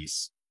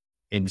expertise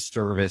in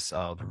service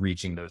of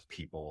reaching those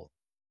people.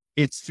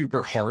 It's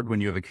super hard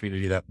when you have a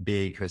community that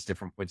big, who has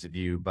different points of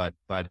view, but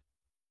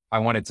I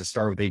want it to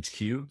start with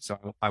HQ.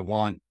 So I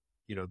want,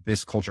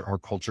 this culture, our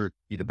culture, to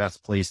be the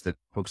best place that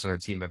folks on our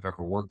team have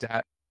ever worked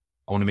at.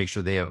 I want to make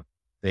sure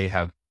they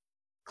have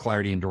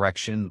clarity and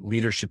direction,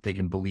 leadership they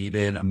can believe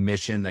in, a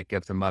mission that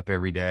gets them up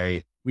every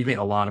day. We've made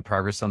a lot of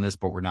progress on this,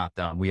 but we're not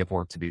done. We have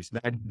work to do. So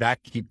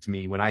that keeps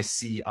me, when I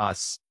see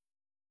us,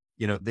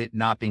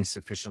 not being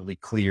sufficiently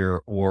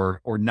clear or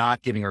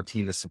not giving our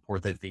team the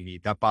support that they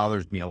need. That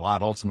bothers me a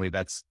lot. Ultimately,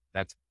 that's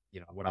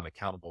what I'm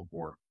accountable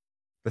for.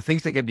 The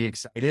things that get me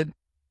excited.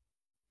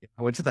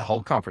 I went to the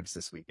health conference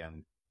this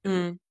weekend.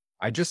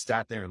 I just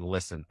sat there and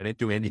listened. I didn't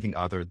do anything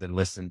other than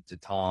listen to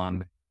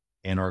Tom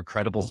and our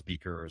incredible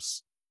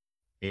speakers.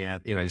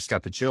 And, I just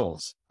got the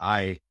chills.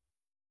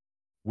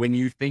 When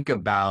you think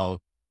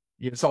about,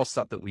 it's all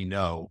stuff that we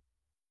know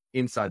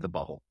inside the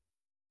bubble.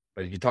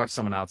 But if you talk to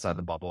someone outside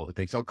the bubble who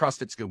thinks,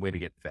 CrossFit's a good way to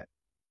get fit.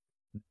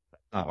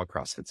 That's not what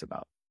CrossFit's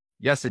about.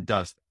 Yes, it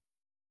does.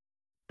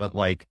 But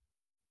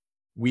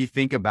we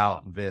think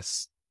about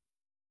this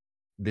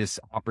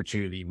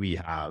opportunity we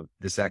have,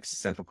 this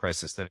existential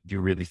crisis that you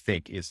really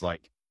think is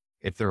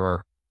if there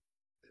are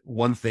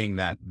one thing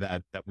that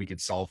we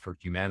could solve for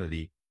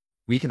humanity,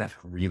 we can have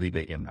a really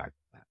big impact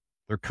on that.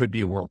 There could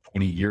be a world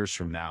 20 years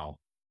from now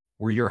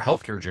where your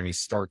healthcare journey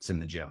starts in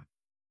the gym.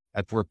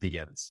 That's where it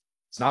begins.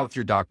 It's not with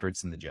your doctor,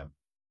 it's in the gym.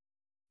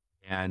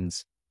 And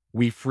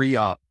we free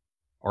up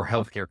our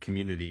healthcare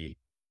community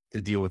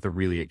to deal with the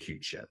really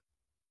acute shit,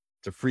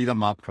 to free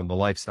them up from the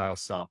lifestyle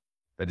stuff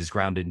that is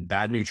grounded in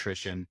bad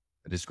nutrition,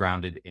 that is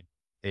grounded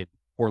in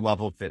poor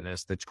level of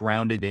fitness, that's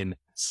grounded in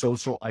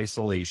social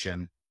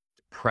isolation,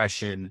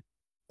 depression,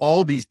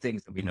 all these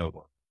things that we know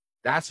about.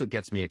 That's what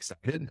gets me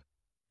excited.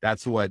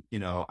 That's what,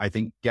 I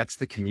think gets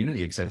the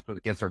community excited, but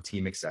it gets our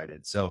team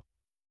excited. So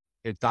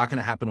it's not going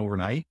to happen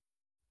overnight.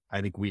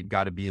 I think we've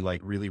got to be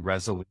really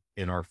resolute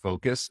in our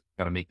focus,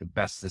 got to make the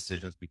best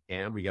decisions we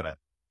can. We got to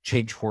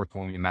change course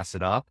when we mess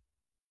it up.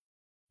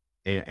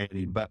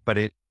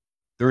 But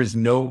there is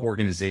no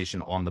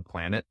organization on the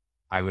planet,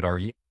 I would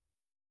argue,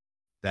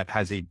 that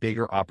has a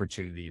bigger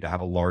opportunity to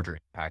have a larger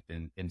impact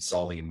in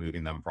solving and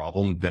moving them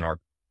problem than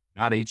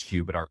not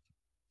HQ, but our.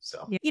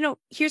 So,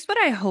 here's what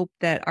I hope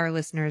that our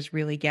listeners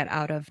really get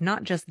out of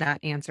not just that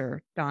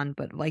answer, Don,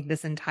 but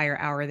this entire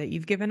hour that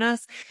you've given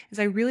us is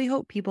I really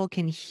hope people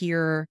can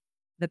hear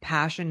the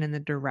passion and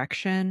the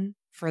direction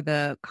for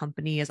the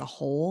company as a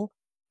whole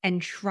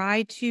and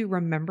try to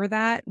remember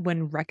that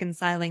when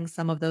reconciling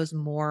some of those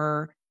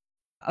more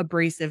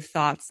abrasive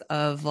thoughts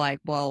of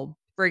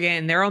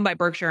friggin', they're owned by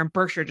Berkshire and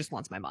Berkshire just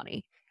wants my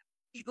money.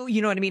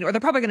 You know what I mean? Or they're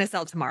probably going to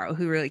sell tomorrow.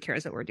 Who really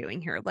cares what we're doing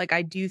here?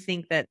 I do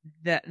think that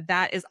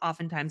is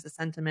oftentimes a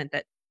sentiment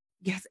that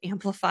gets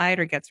amplified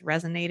or gets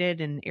resonated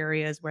in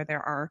areas where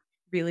there are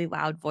really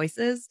loud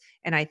voices.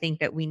 And I think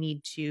that we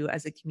need to,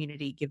 as a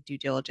community, give due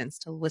diligence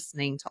to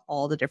listening to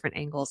all the different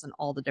angles and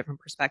all the different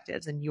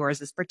perspectives. And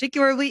yours is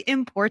particularly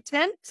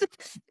important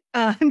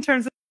in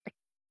terms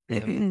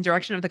of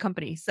direction of the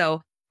company.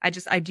 So I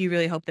do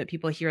really hope that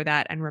people hear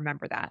that and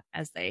remember that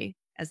as they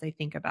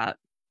think about,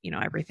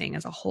 everything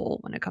as a whole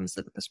when it comes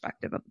to the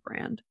perspective of the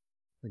brand.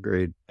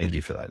 Agreed. Thank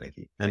you for that,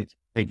 Nikki. And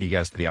thank you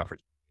guys for the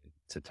opportunity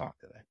to talk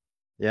today.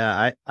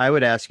 Yeah, I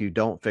would ask you,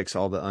 don't fix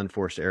all the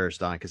unforced errors,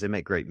 Don, because they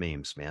make great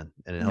memes, man.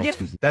 And it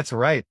helps. Yeah, that's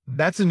right.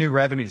 That's a new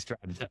revenue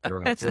strategy. We're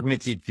going to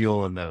keep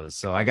fueling those.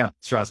 So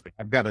trust me,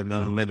 I've got an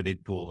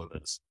unlimited pool of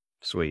this.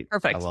 Sweet.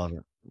 Perfect. I love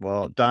it.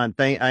 Well, Don,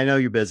 I know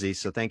you're busy,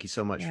 so thank you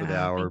so much for the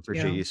hour.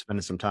 Appreciate you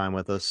spending some time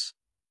with us.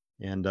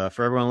 And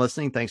for everyone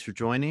listening, thanks for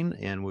joining,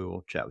 and we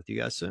will chat with you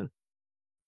guys soon.